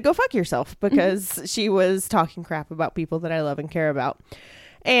 said go fuck yourself, because she was talking crap about people that I love and care about.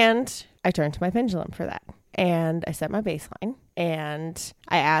 And I turned to my pendulum for that. And I set my baseline. And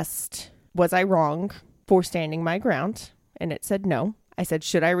I asked, was I wrong for standing my ground? And it said no. I said,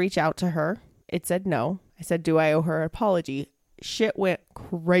 should I reach out to her? It said no. I said, do I owe her an apology? Shit went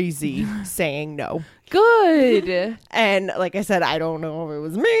crazy saying no. Good. And like I said, I don't know if it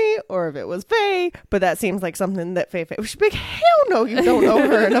was me or if it was Faye, but that seems like something that Faye should be like, hell no, you don't owe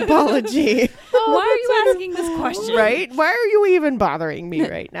her an apology. Why are you asking this question? Right? Why are you even bothering me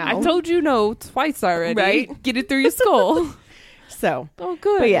right now? I told you no twice already. Right? Get it through your skull. So, Oh,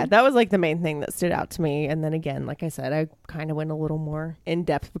 good. but yeah, that was like the main thing that stood out to me. And then again, like I said, I kind of went a little more in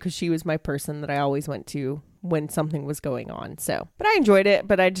depth because she was my person that I always went to when something was going on. So, but I enjoyed it,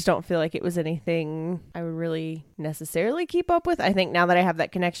 but I just don't feel like it was anything I would really necessarily keep up with. I think now that I have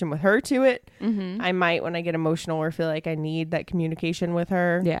that connection with her to it, I might, when I get emotional or feel like I need that communication with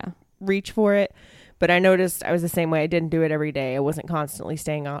her, reach for it. But I noticed I was the same way. I didn't do it every day. I wasn't constantly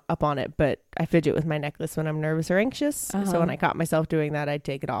staying up on it, but I fidget with my necklace when I'm nervous or anxious. So when I caught myself doing that, I'd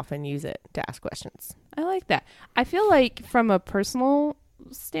take it off and use it to ask questions. I like that. I feel like from a personal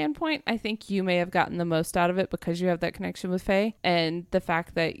standpoint, I think you may have gotten the most out of it because you have that connection with Faye, and the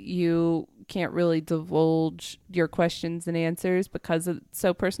fact that you can't really divulge your questions and answers because it's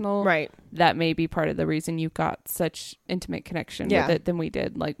so personal. Right. That may be part of the reason you got such intimate connection with it than we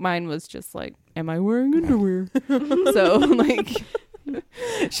did. Like mine was just like, am I wearing underwear? So like,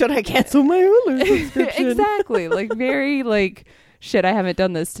 should I cancel my Hulu subscription? Exactly. Like very like, shit, I haven't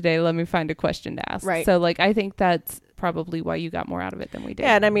done this today. Let me find a question to ask. Right. So like, I think that's probably why you got more out of it than we did.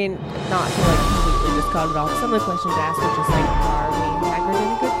 Yeah, and I mean, not to like completely just cut it off. Some of the questions asked were just like, are me and Hagrid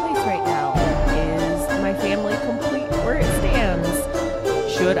in a good place right now? Is my family complete where it stands?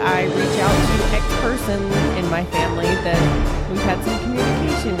 Should I reach out to X person in my family that we've had some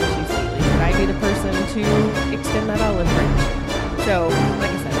communication issues lately? Should I be the person to extend that olive branch? So, like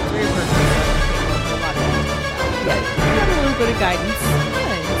I said, it's very personal. A lot of it. But I got a little bit of guidance.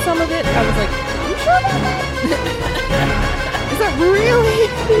 Some of it, I was like, you sure about that? Is that really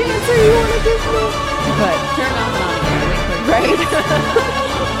the answer you want to give me? But Turn off and on again. right.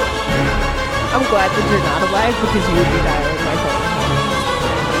 I'm glad that you're not alive because you would be dialing my phone.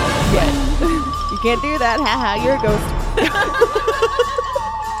 Yes. You can't do that. Haha, you're a ghost.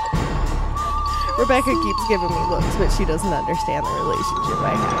 Rebecca keeps giving me looks, but she doesn't understand the relationship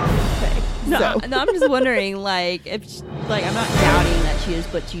I have with Faye. No, I'm just wondering, like, if, like, I'm not doubting that she is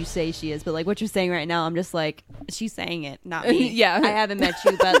what you say she is, but, like, what you're saying right now, I'm just like, she's saying it, not me. Yeah. I haven't met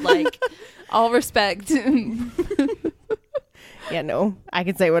you, but, like, all respect. Yeah, no, I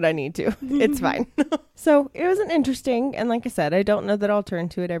can say what I need to. It's fine. So it was an interesting, and like I said, I don't know that I'll turn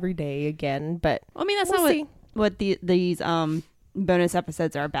to it every day again, but I mean, that's we'll not see. what these bonus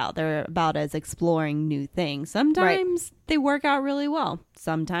episodes are about. They're about as exploring new things. Sometimes they work out really well.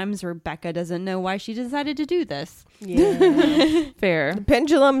 Sometimes Rebecca doesn't know why she decided to do this. Yeah. Fair. The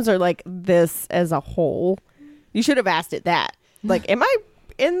pendulums are like this as a whole. You should have asked it that. Like, am I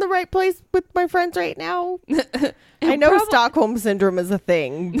in the right place with my friends right now? I know Stockholm Syndrome is a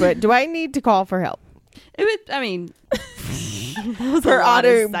thing, but do I need to call for help? It would, I mean, For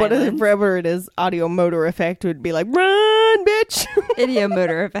audio, whatever it is, audio motor effect would be like, run, bitch.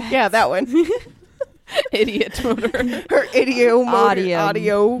 Idiomotor effect. Yeah, that one. Idiot motor. Her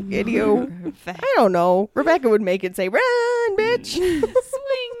Audio. Idio. Effect. I don't know. Rebecca would make it say, run, bitch.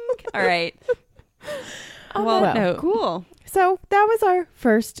 Swing. All right. On that note, cool. So that was our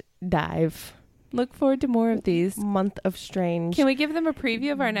first dive. look forward to more of these. Month of Strange. Can we give them a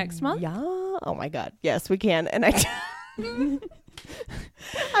preview of our next month? Yeah. Oh my God. Yes, we can. And I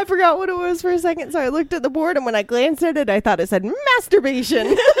forgot what it was for a second, so I looked at the board, and when I glanced at it, I thought it said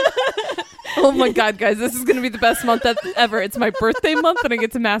masturbation. Oh my God, guys, this is going to be the best month ever. It's my birthday month, and I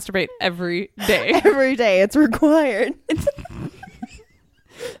get to masturbate every day. Every day. It's required.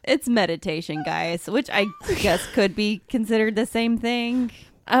 It's meditation, guys, which I guess could be considered the same thing.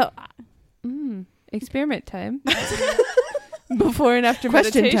 Oh, experiment time. before and after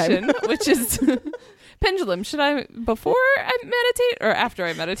Question meditation, which is pendulum. Should I before I meditate or after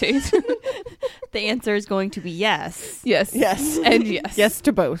I meditate? The answer is going to be yes. Yes. Yes. And yes. Yes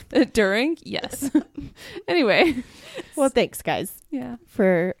to both. During? Yes. Anyway. Well, thanks, guys, Yeah.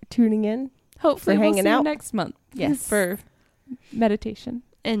 for tuning in. Hopefully For we'll hanging see you out. next month. Yes. For meditation.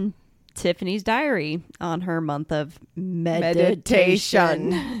 And Tiffany's diary on her month of meditation.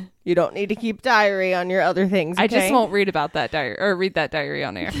 Meditation. You don't need to keep diary on your other things. I just okay? won't read about that diary or read that diary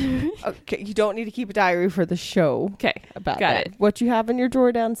on air. Okay, you don't need to keep a diary for the show Okay. about Got that. it. What you have in your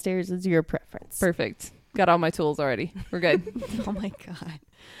drawer downstairs is your preference. Perfect. Got all my tools already. We're good. Oh my God.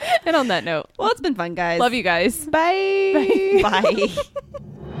 And on that note, Well, it's been fun, guys. love you guys. Bye. Bye.